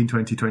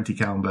 2019-2020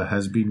 calendar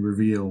has been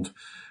revealed,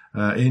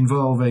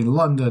 involving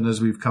London,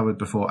 as we've covered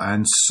before,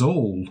 and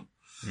Seoul,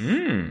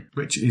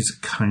 which is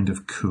kind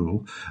of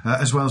cool,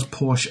 as well as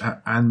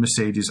Porsche and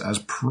Mercedes as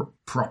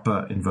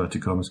proper,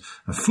 inverted commas,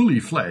 fully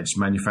fledged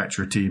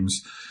manufacturer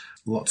teams.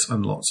 Lots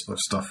and lots of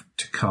stuff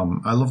to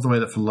come. I love the way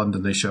that for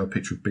London they show a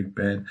picture of Big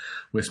Ben,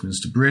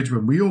 Westminster Bridge,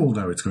 when we all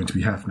know it's going to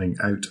be happening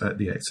out at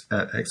the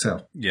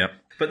XL. Yeah,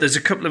 but there's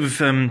a couple of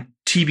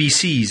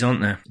TBCs,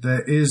 aren't there?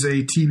 There is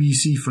a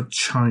TBC for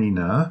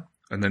China.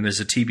 And then there's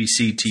a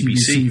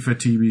TBC for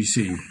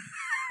TBC.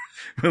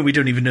 Well, we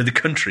don't even know the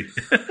country.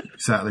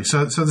 Exactly.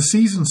 So the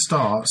season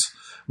starts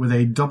with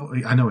a double...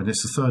 I know, and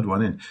it's the third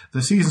one in.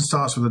 The season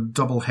starts with a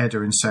double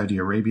header in Saudi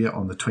Arabia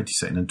on the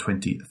 22nd and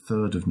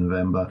 23rd of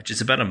November. Which is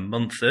about a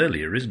month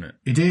earlier, isn't it?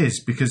 It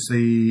is, because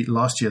the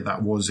last year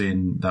that was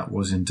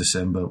in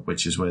December,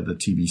 which is where the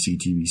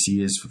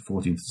TBC is for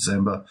 14th of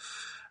December.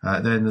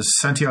 Then there's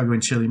Santiago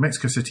in Chile,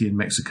 Mexico City in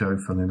Mexico,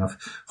 funnily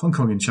enough, Hong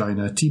Kong in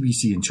China,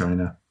 TBC in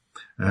China,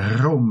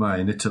 Roma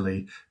in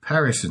Italy,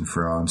 Paris in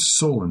France,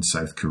 Seoul in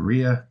South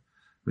Korea,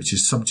 which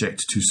is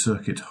subject to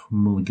circuit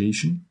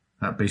homologation.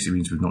 That basically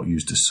means we've not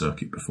used a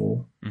circuit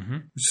before. Mm-hmm.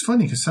 Which is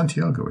funny because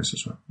Santiago is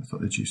as well. I thought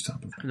they'd used that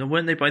before. And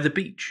weren't they by the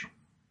beach?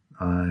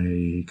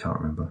 I can't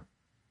remember.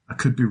 I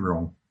could be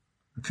wrong.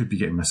 I could be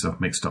getting myself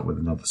mixed up with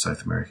another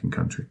South American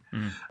country.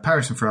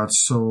 Paris in France,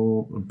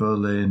 Seoul,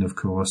 Berlin, of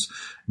course.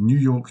 New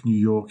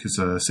York is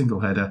a single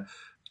header.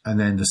 And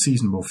then the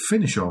season will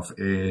finish off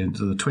in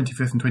the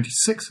 25th and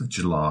 26th of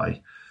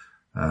July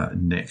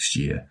next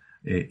year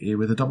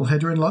with a double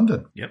header in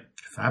London. Yep.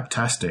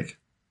 Fantastic.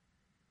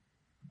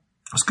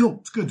 It's cool.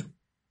 It's good.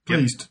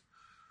 Pleased.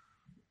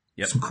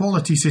 Yep. Some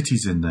quality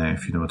cities in there,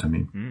 if you know what I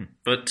mean.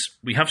 But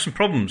we have some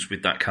problems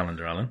with that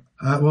calendar, Alan.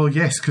 Well,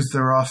 yes, because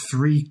there are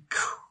three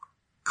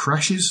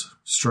crashes,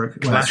 stroke,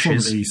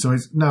 Clashes. it's Formula E, so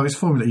it's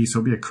Formula E, so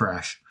it'll be a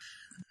crash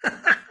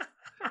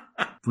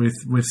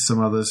with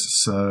some others.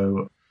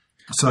 So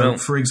Well-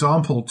 for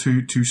example,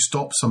 to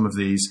stop some of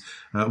these,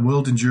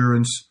 World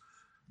Endurance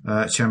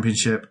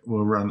Championship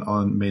will run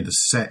on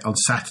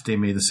Saturday,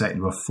 May the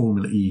 2nd, where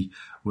Formula E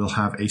will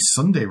have a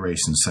Sunday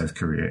race in South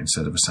Korea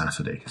instead of a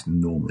Saturday, because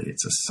normally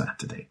it's a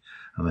Saturday,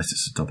 unless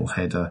it's a double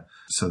header.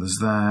 So there's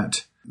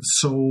that.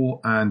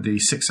 Seoul and the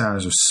 6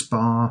 hours of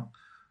Spa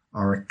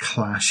are a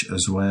clash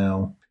as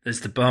well. There's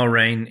the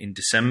Bahrain in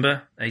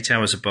December, 8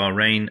 hours of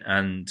Bahrain,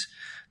 and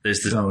there's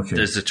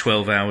the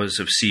 12 hours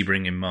of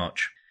Sebring in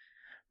March.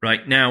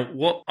 Right, now,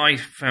 what I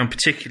found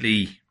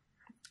particularly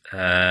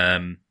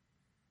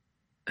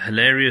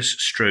hilarious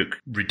stroke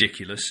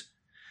ridiculous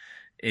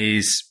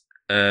is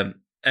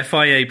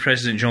FIA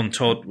President John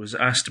Todd was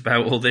asked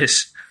about all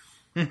this.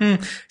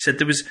 Said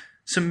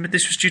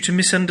this was due to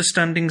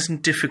misunderstandings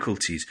and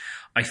difficulties.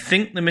 I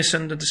think the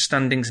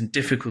misunderstandings and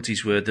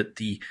difficulties were that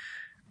the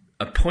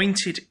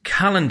appointed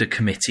calendar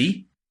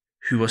committee,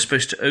 who are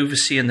supposed to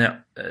oversee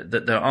that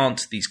there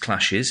aren't these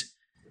clashes,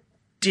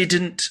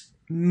 didn't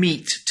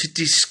meet to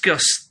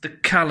discuss the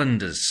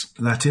calendars.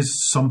 That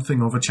is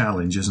something of a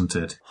challenge, isn't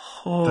it?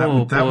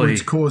 Oh, that boy.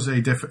 would cause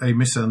a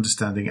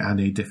misunderstanding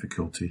and a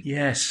difficulty.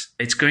 Yes,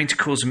 it's going to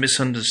cause a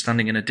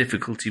misunderstanding and a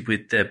difficulty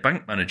with their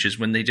bank managers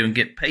when they don't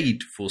get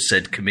paid for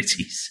said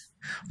committees.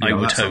 I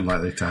would that's hope.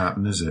 unlikely to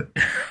happen, is it?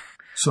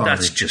 Sorry.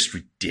 That's just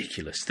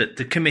ridiculous. That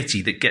the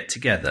committee that get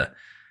together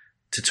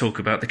to talk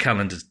about the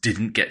calendars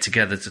didn't get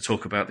together to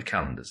talk about the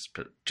calendars.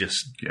 But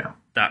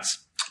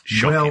that's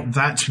shocking. Well,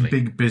 that's actually.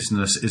 big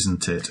business,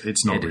 isn't it?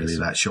 It's not It really is.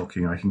 that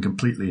shocking. I can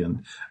completely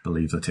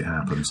believe that it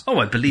happens. Oh,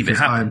 I believe it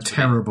Because I am happens.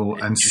 terrible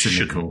and It just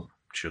cynical.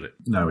 Should it?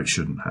 No, it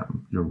shouldn't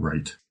happen. You're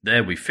right.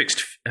 There, we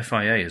fixed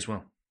FIA as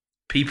well.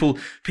 People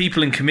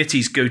in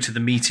committees go to the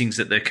meetings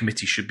that their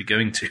committee should be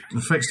going to.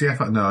 Fix the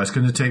FIA. No, it's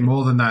going to take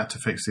more than that to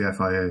fix the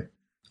FIA.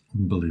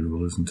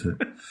 Unbelievable, isn't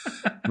it?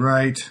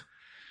 Right.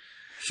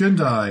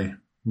 Hyundai,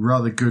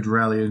 rather good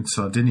rally in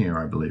Sardinia,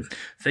 I believe.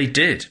 They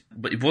did,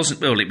 but it wasn't.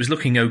 Well, it was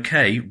looking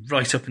okay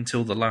right up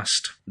until the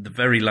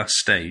very last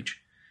stage.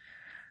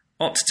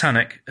 Ott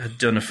Tanak had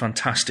done a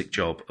fantastic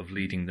job of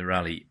leading the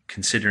rally,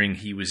 considering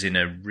he was in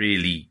a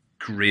really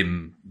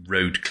grim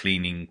road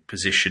cleaning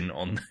position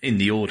in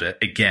the order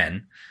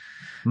again.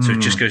 So it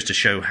just goes to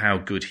show how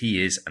good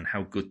he is and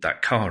how good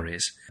that car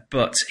is.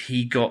 But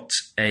he got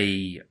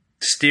a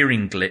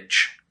steering glitch,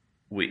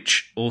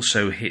 which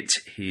also hit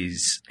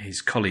his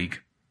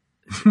colleague.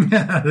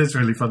 That's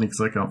really funny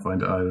because I can't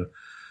find it either.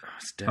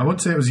 I want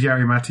to say it was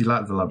Jari-Matti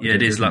Latvala. Yeah,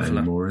 it is isn't Latvala.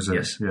 Anymore, is it?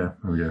 Yes. Yeah,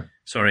 there we go.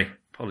 Sorry,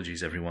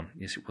 apologies everyone.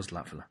 Yes, it was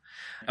Latvala.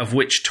 Of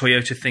which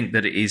Toyota think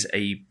that it is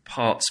a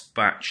parts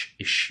batch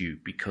issue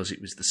because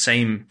it was the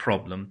same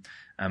problem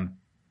and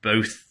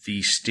both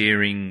the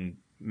steering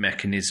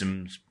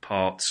mechanisms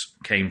parts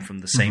came from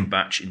the same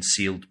batch in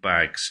sealed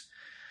bags.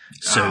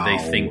 So they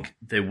think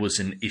there was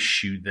an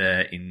issue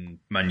there in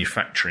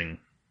manufacturing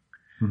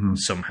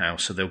somehow.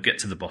 So they'll get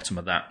to the bottom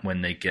of that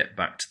when they get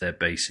back to their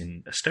base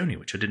in Estonia,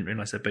 which I didn't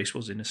realise their base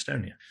was in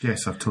Estonia.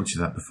 Yes, I've told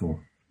you that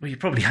before. Well, you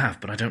probably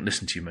have, but I don't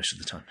listen to you most of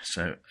the time.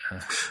 So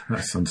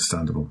That's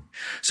understandable.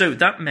 So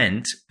that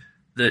meant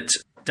that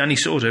Danny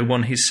Sordo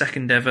won his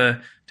second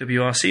ever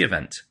WRC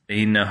event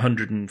in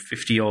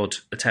 150 odd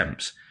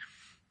attempts.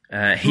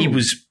 He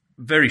was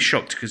very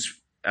shocked because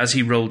as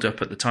he rolled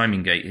up at the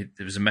timing gate,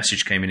 there was a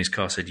message came in his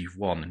car said you've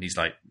won, and he's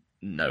like,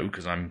 no,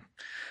 because I'm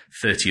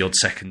 30 odd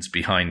seconds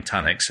behind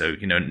Tanak, so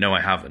no,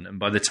 I haven't. And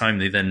by the time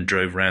they then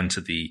drove round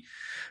to the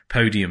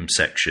podium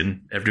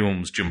section, everyone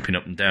was jumping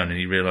up and down, and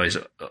he realised,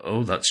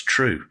 oh, that's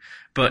true.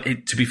 But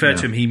to be fair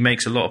to him, he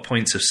makes a lot of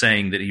points of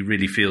saying that he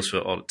really feels for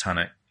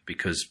Tanak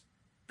because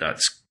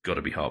that's got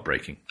to be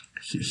heartbreaking.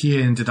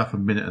 He ended up a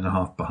minute and a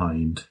half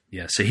behind.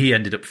 Yeah, so he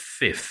ended up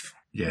fifth.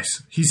 Yes.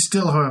 He's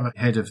still, however,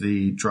 ahead of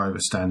the driver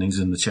standings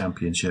in the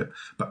championship,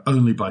 but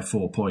only by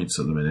 4 points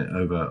at the minute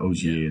over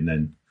Ogier, and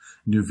then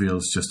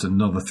Neuville's just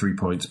another 3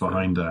 points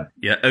behind that.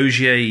 Yeah,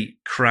 Ogier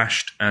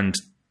crashed and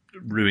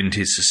ruined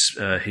his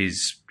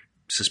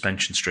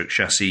suspension stroke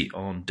chassis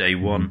on day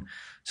one.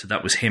 So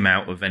that was him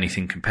out of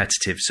anything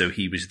competitive. So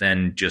he was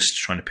then just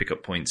trying to pick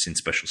up points in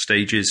special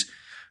stages,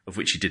 of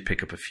which he did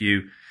pick up a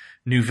few.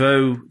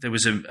 Nouveau, there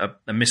was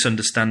a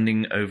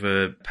misunderstanding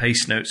over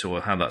pace notes,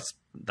 or how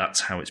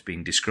that's how it's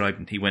being described,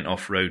 and he went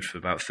off-road for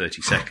about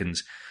 30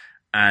 seconds.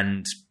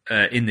 And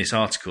in this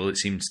article, it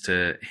seems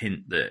to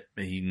hint that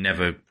he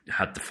never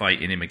had the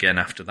fight in him again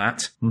after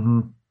that.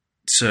 Mm-hmm.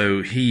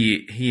 So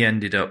he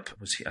ended up,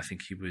 I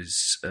think he was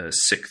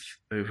sixth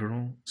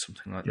overall,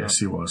 something like that. Yes,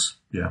 he was.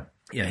 Yeah.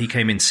 Yeah, he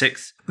came in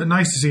sixth. But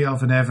nice to see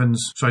Alvin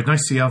Evans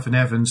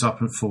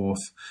up in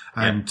fourth,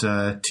 and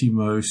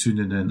Timo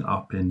Sunninen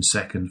up in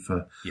second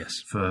for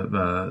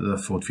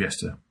the Ford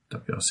Fiesta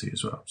WRC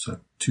as well. So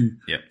two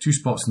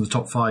spots in the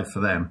top five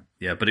for them.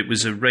 Yeah, but it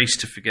was a race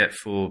to forget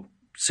for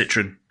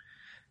Citroen.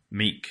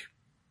 Meek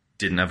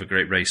didn't have a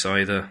great race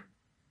either.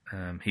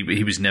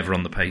 He was never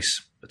on the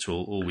pace at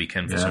all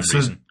weekend for some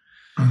reason.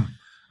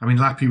 I mean,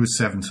 Lappi was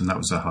 7th, and that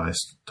was the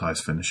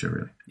highest finisher,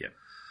 really. Yeah.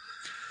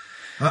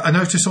 I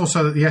noticed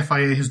also that the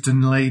FIA has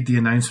delayed the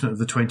announcement of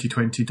the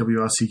 2020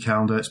 WRC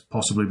calendar. It's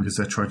possibly because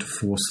they're trying to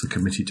force the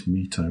committee to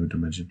meet, I would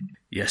imagine.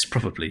 Yes,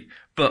 probably.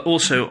 But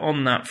also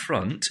on that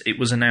front, it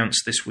was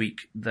announced this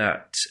week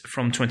that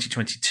from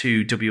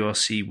 2022,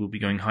 WRC will be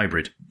going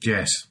hybrid.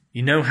 Yes.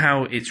 You know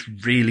how it's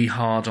really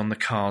hard on the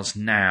cars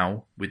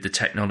now with the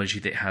technology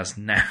that it has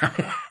now?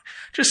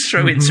 Just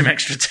throw in some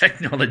extra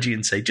technology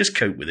and say, just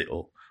cope with it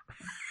all.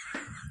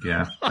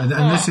 Yeah,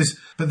 and this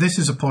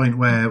is a point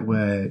where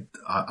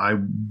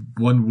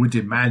one would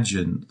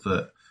imagine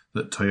that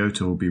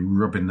Toyota will be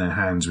rubbing their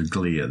hands with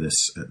glee at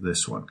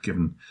this one,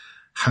 given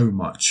how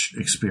much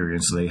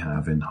experience they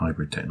have in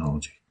hybrid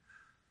technology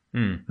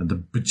and the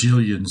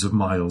bajillions of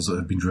miles that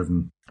have been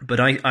driven. But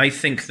I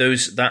think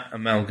that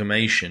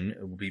amalgamation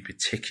will be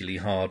particularly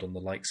hard on the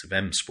likes of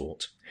M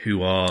Sport,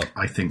 who are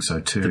I think so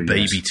too. The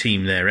baby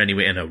team there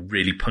anyway, and are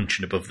really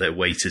punching above their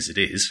weight as it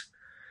is.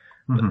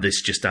 But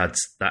this just adds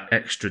that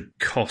extra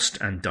cost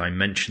and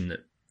dimension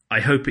that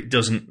I hope it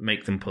doesn't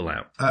make them pull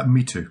out.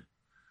 Me too.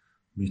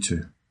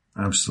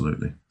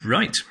 Absolutely.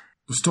 Right.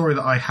 The story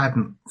that I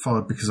hadn't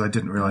followed because I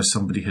didn't realise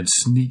somebody had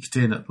sneaked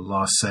in at the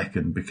last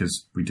second,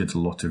 because we did a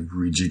lot of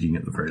rejigging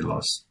at the very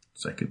last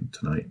second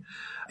tonight,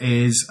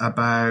 is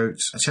about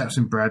chaps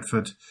in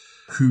Bradford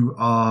who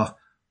are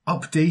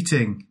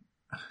updating.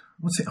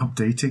 What's it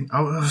updating?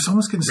 I was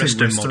almost going to say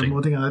resto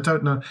modding, and I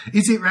don't know.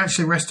 Is it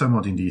actually resto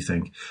modding, do you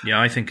think?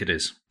 Yeah, I think it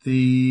is.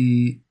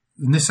 The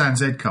Nissan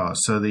Z cars,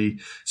 so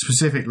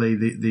specifically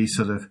the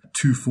sort of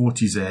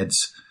 240Zs,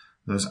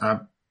 those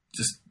are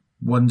just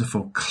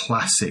wonderful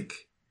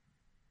classic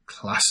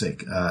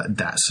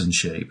Datsun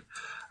shape,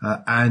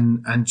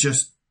 and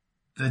just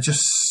they're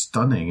just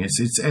stunning.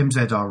 It's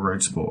MZR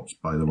Road Sports,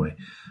 by the way,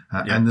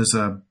 and there's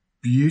a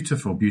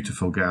beautiful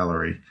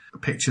gallery,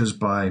 pictures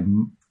by.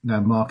 Now,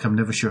 Mark, I'm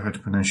never sure how to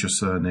pronounce your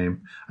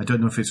surname. I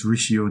don't know if it's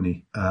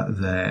Riccioni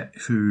there,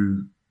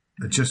 who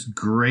are just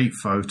great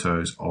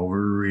photos of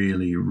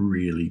really,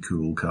 really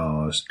cool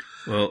cars.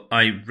 Well,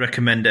 I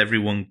recommend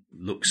everyone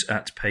looks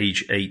at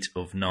page 8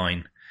 of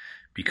 9,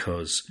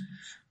 because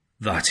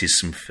that is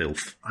some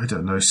filth. I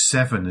don't know.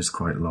 7 is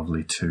quite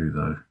lovely too,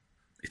 though.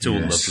 It's all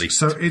lovely.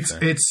 So it's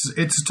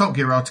a Top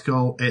Gear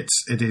article.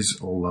 It is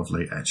all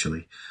lovely,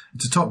 actually.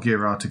 It's a Top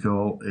Gear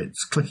article.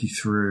 It's clicky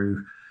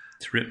through.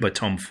 It's written by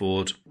Tom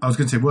Ford. I was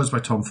going to say words by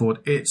Tom Ford.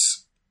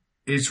 It's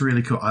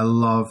really cool. I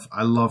love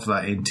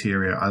that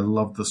interior. I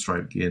love the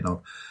striped gear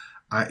knob.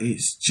 It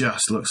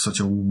just looks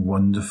such a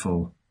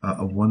wonderful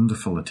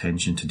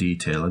attention to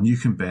detail. And you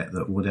can bet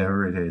that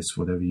whatever it is,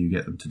 whatever you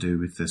get them to do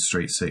with this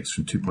straight 6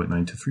 from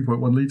 2.9 to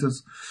 3.1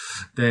 litres,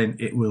 then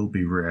it will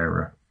be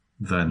rarer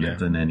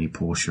than any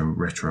Porsche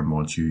retro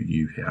mod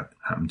you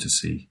happen to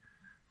see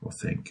or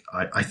think.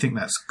 I think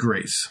that's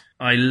great.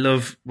 I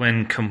love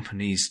when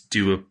companies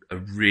do a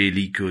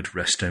really good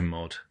resto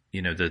mod.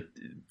 You know,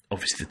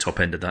 obviously the top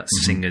end of that,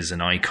 Singer's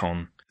and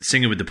Icon.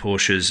 Singer with the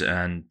Porsches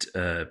and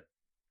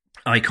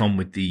Icon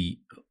with the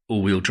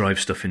all-wheel drive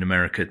stuff in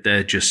America.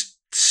 They're just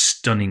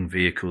stunning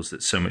vehicles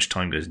that so much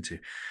time goes into.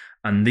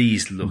 And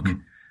these look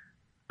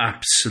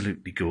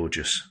absolutely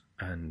gorgeous,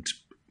 and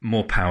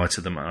more power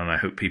to them. And I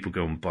hope people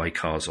go and buy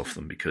cars off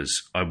them,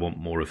 because I want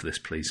more of this,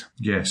 please.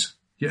 Yes.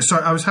 Yeah, so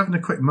I was having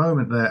a quick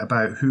moment there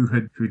about who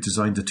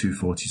designed the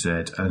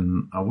 240Z,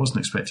 and I wasn't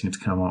expecting it to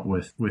come up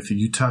with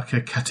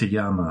Yutaka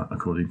Katayama,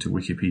 according to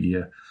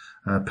Wikipedia.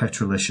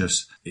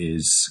 Petrolicious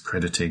is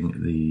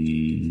crediting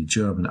the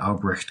German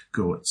Albrecht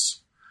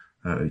Goetz,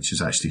 which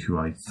is actually who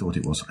I thought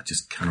it was. I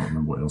just cannot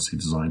remember what else he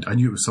designed. I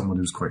knew it was someone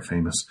who was quite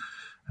famous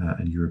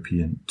and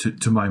European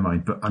to my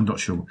mind, but I'm not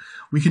sure.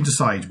 We can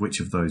decide which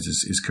of those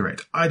is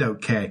correct. I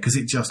don't care, because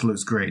it just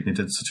looks great, and it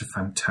did such a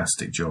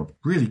fantastic job.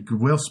 Really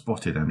well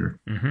spotted, Andrew.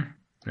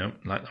 No,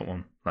 like that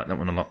one. Like that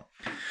one a lot.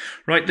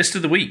 Right, list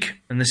of the week,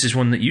 and this is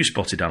one that you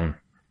spotted, Alan,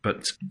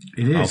 but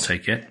it is. I'll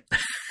take it.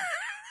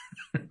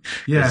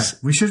 Yeah,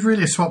 we should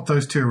really swap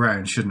those two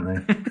around, shouldn't we?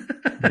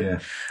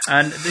 Yeah.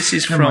 And this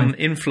is from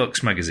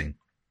Influx magazine,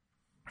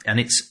 and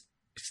it's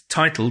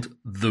titled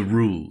The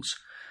Rules.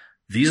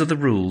 These are the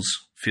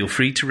rules. Feel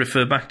free to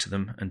refer back to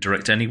them and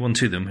direct anyone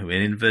to them who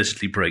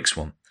inadvertently breaks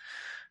one.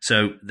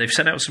 So they've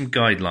set out some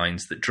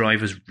guidelines that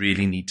drivers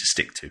really need to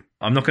stick to.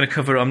 I'm not going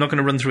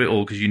to run through it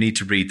all, because you need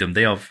to read them.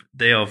 They are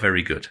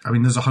very good. I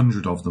mean, there's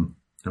 100 of them.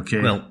 Okay.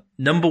 Well,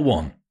 number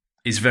 1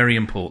 is very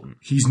important.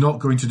 He's not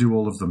going to do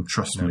all of them.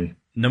 Trust me.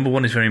 Number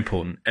 1 is very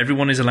important.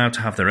 Everyone is allowed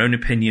to have their own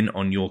opinion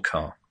on your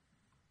car.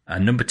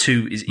 And number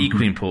 2 is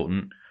equally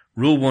important.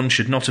 Rule 1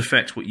 should not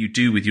affect what you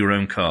do with your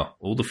own car.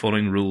 All the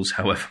following rules,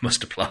 however,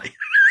 must apply.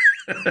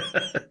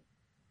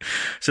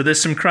 So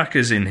there's some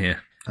crackers in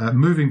here.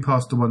 Moving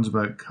past the ones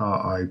about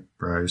car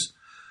eyebrows,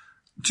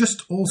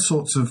 just all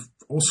sorts of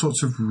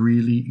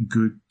really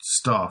good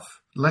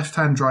stuff.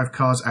 Left-hand drive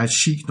cars as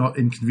chic, not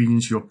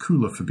inconvenience your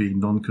cooler for being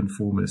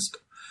non-conformist.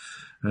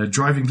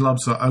 Driving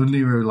gloves are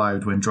only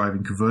allowed when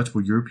driving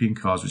convertible European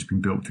cars which have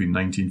been built between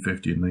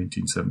 1950 and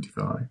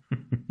 1975.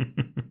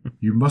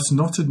 You must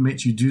not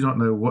admit you do not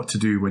know what to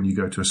do when you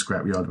go to a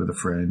scrapyard with a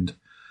friend.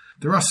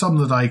 There are some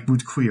that I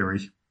would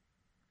query.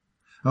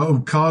 Oh,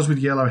 cars with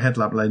yellow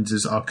headlamp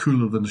lenses are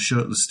cooler than a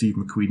shirtless Steve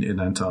McQueen in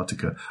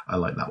Antarctica. I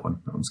like that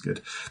one. That one's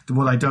good. The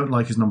one I don't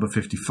like is number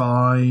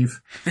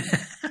 55.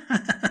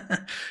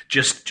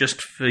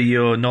 Just for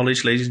your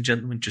knowledge, ladies and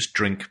gentlemen, just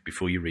drink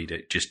before you read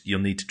it.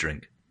 You'll need to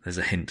drink. There's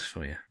a hint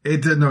for you.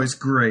 No, it's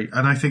great.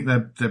 And I think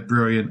they're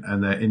brilliant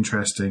and they're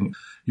interesting.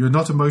 You're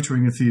not a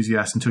motoring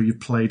enthusiast until you've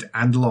played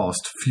and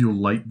lost Fuel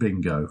Light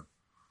Bingo.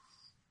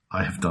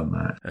 I have done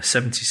that. A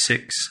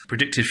 76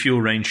 predicted fuel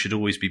range should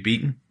always be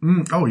beaten.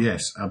 Oh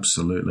yes,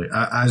 absolutely.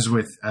 As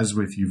with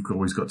you've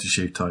always got to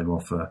shave time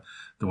off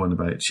the one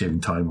about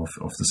shaving time off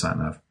the sat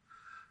nav.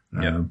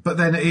 But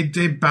then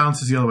it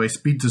balances the other way.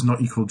 Speed does not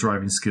equal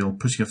driving skill.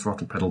 Pushing a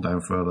throttle pedal down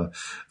further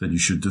than you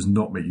should does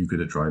not make you good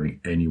at driving.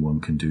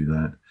 Anyone can do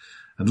that.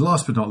 And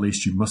last but not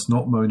least, you must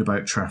not moan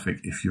about traffic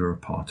if you're a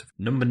part of it.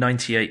 Number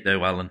 98,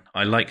 though, Alan.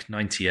 I like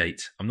 98.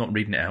 I'm not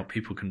reading it out.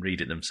 People can read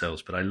it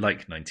themselves, but I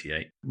like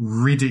 98.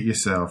 Read it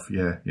yourself.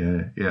 Yeah.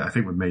 I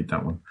think we've made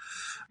that one.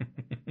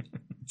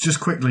 Just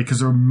quickly, because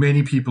there are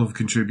many people who have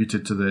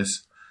contributed to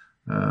this,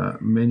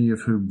 many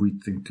of whom we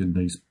think are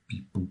nice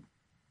people.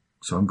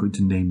 So I'm going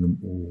to name them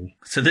all.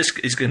 So this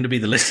is going to be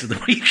the list of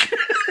the week.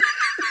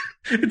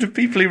 The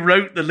people who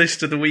wrote the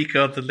list of the week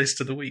are the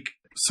list of the week.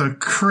 So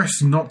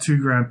Chris, Not Too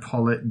Grand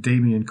Pollitt,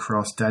 Damien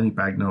Cross, Danny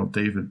Bagnall,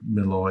 David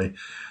Milloy,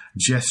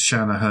 Jess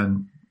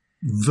Shanahan,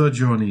 The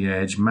Johnny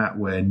Edge, Matt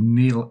Ware,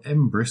 Neil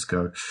M.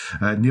 Briscoe,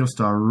 Neil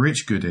Starr,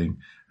 Rich Gooding,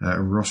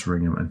 Ross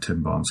Ringham, and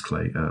Tim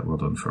Barnes-Clay. Well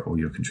done for all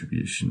your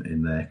contribution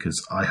in there, because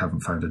I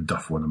haven't found a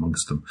duff one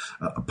amongst them,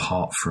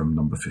 apart from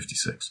number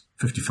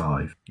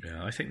 55.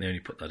 Yeah, I think they only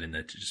put that in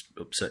there to just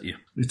upset you.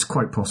 It's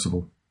quite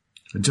possible.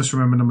 And just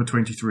remember number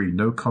 23,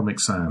 no Comic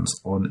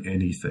Sans on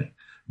anything,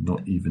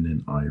 not even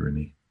in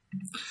irony.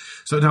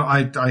 So no,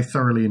 I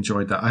thoroughly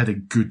enjoyed that. I had a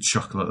good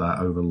chuckle at that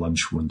over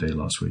lunch one day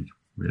last week.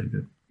 Really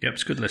good. Yep,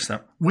 it's a good list,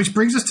 that. Which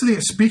brings us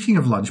to speaking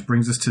of lunch,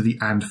 brings us to the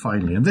and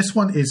finally. And this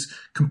one is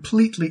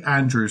completely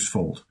Andrew's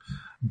fault.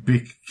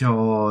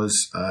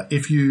 Because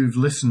if you've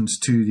listened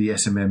to the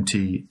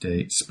SMMT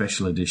Day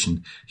Special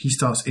Edition, he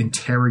starts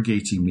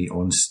interrogating me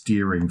on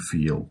steering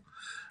feel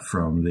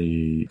from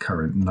the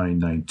current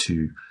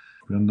 992.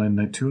 We're on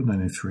 992 or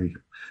 993?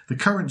 The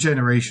current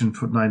generation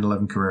put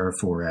 911 Carrera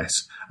 4S,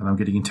 and I'm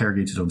getting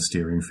interrogated on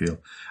steering feel.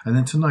 And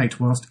then tonight,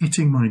 whilst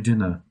eating my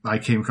dinner, I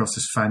came across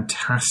this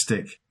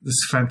fantastic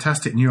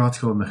new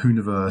article in the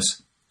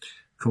Hooniverse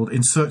called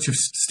 "In Search of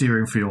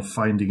Steering Feel: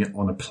 Finding It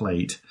on a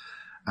Plate,"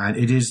 and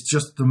it is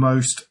just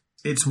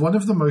it's one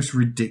of the most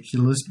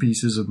ridiculous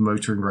pieces of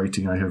motoring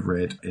writing I have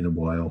read in a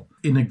while,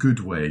 in a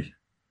good way.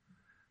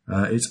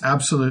 It's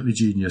absolutely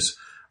genius.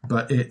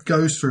 But it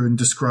goes through and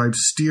describes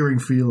steering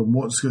feel and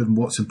what's good and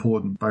what's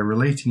important by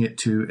relating it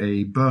to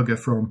a burger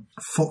from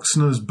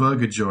Foxner's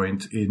Burger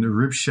Joint in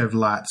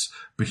Rybšev-Lac,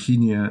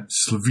 Bohemia,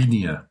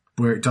 Slovenia,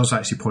 where it does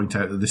actually point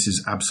out that this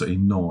is absolutely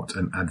not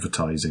an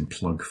advertising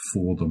plug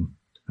for them.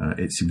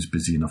 It seems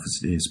busy enough as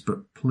it is,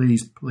 but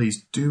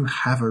please do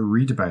have a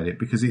read about it,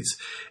 because it's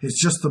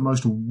just the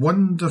most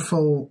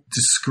wonderful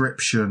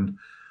description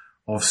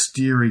of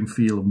steering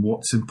feel and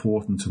what's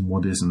important and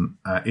what isn't,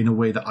 in a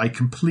way that I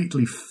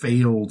completely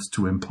failed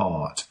to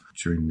impart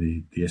during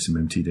the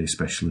SMMT Day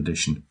Special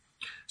Edition.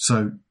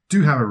 So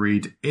do have a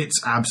read. It's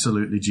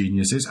absolutely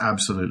genius. It's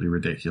absolutely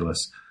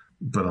ridiculous,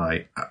 but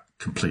I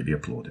completely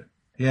applaud it.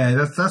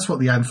 Yeah, that's what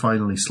the and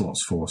finally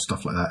slots for,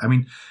 stuff like that. I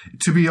mean,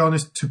 to be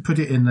honest, to put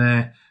it in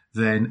there,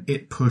 then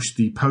it pushed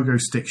the pogo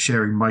stick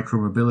sharing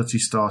micromobility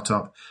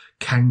startup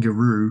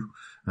Kangaroo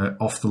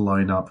off the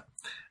lineup.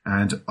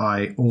 And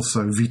I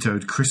also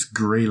vetoed Chris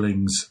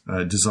Grayling's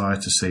desire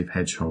to save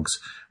hedgehogs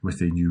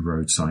with a new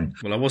road sign.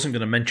 Well, I wasn't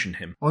going to mention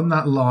him. On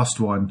that last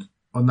one,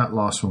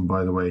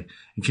 by the way,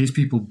 in case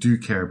people do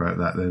care about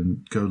that,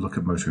 then go look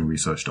at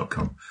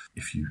motoringresearch.com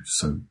if you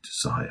so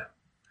desire.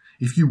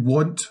 If you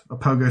want a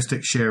pogo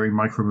stick sharing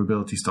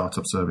micromobility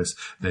startup service,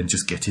 then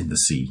just get in the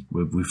sea.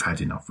 We've had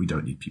enough. We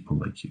don't need people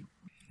like you.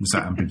 Was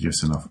that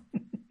ambiguous enough?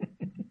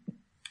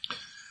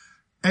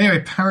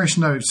 Anyway, parish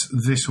notes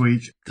this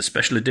week. The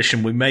special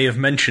edition we may have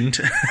mentioned.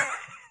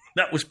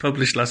 That was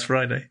published last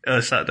Saturday.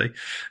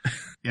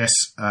 Yes,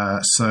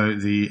 so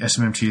the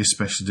SMMT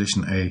Special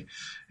Edition, a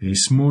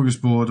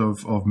smorgasbord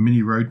of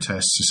mini road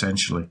tests,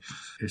 essentially,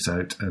 is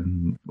out.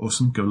 And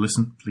awesome. Go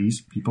listen,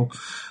 please, people.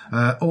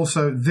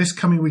 Also, this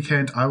coming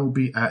weekend, I will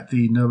be at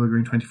the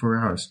Nürburgring 24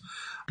 Hours.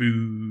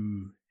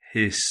 Boo.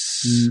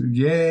 Hiss.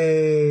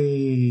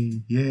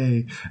 Yay.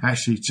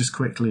 Actually, just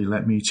quickly,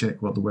 let me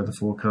check what the weather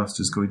forecast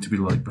is going to be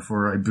like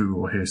before I boo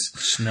or hiss.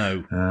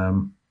 Snow.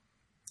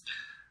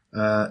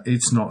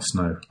 It's not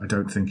snow. I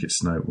don't think it's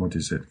snow. What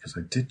is it? Because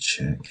I did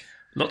check.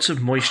 Lots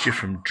of moisture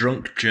from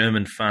drunk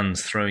German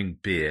fans throwing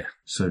beer.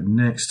 So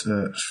next,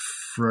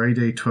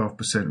 Friday,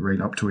 12%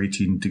 rain up to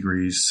 18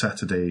 degrees.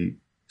 Saturday,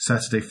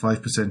 Saturday,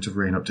 5% of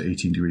rain up to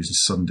 18 degrees. And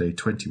Sunday,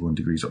 21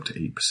 degrees up to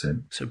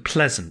 8%. So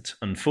pleasant.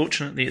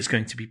 Unfortunately, it's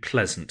going to be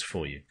pleasant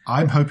for you.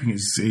 I'm hoping it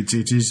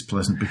is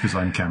pleasant because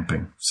I'm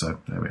camping. So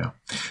there we are.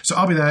 So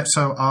I'll be there.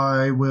 So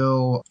I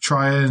will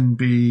try and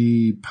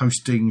be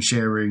posting,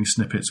 sharing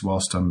snippets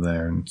whilst I'm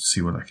there and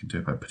see what I can do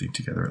about putting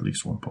together at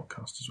least one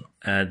podcast as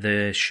well.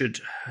 There should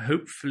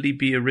hopefully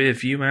be a rear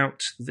view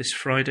out this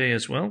Friday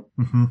as well.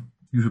 Mm-hmm.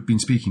 You have been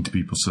speaking to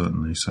people,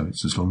 certainly, so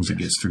it's as long as it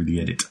gets through the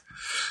edit.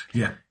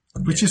 Yeah,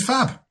 which is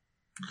fab.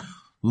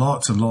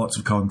 Lots and lots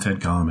of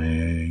content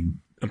coming.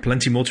 And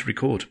plenty more to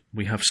record.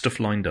 We have stuff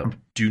lined up.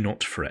 Do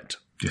not fret.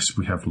 Yes,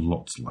 we have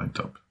lots lined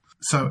up.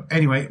 So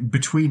anyway,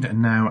 between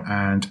now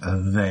and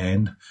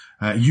then,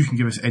 you can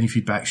give us any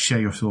feedback, share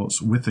your thoughts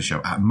with the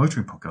show at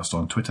Motoring Podcast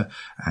on Twitter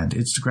and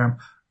Instagram,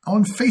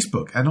 on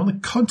Facebook, and on the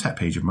contact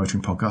page of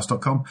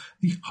motoringpodcast.com,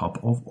 the hub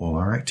of all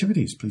our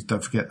activities. Please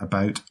don't forget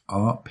about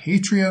our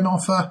Patreon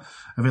offer,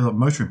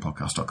 available at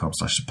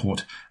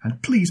motoringpodcast.com/support. And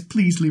please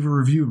leave a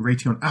review and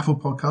rating on Apple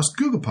Podcasts,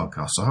 Google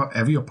Podcasts, or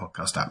however your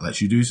podcast app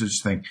lets you do such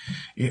a thing.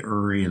 It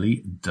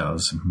really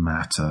does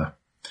matter.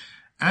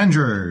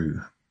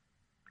 Andrew,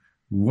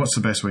 what's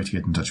the best way to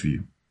get in touch with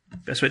you?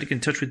 Best way to get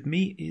in touch with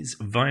me is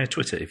via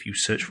Twitter. If you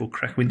search for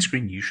Crack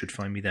Windscreen, you should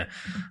find me there.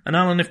 And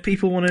Alan, if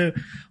people want to,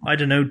 I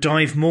don't know,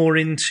 dive more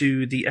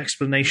into the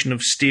explanation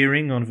of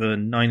steering of a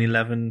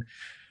 911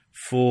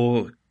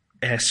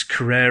 4S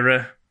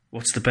Carrera,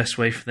 what's the best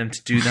way for them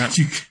to do that?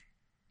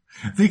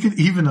 They could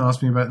even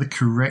ask me about the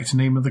correct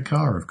name of the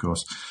car, of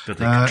course. But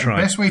they can try.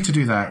 The best way to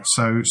do that,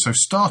 so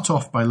start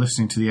off by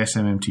listening to the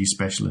SMMT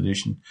Special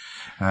Edition,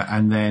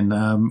 and then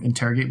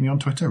interrogate me on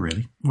Twitter,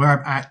 really, where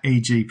I'm at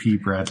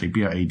AJP Bradley,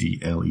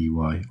 Bradley,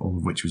 all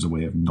of which was a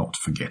way of not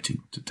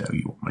forgetting to tell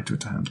you what my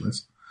Twitter handle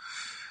is.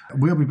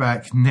 We'll be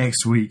back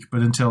next week,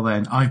 but until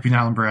then, I've been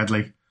Alan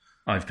Bradley.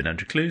 I've been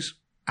Andrew Clues.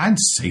 And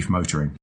safe motoring.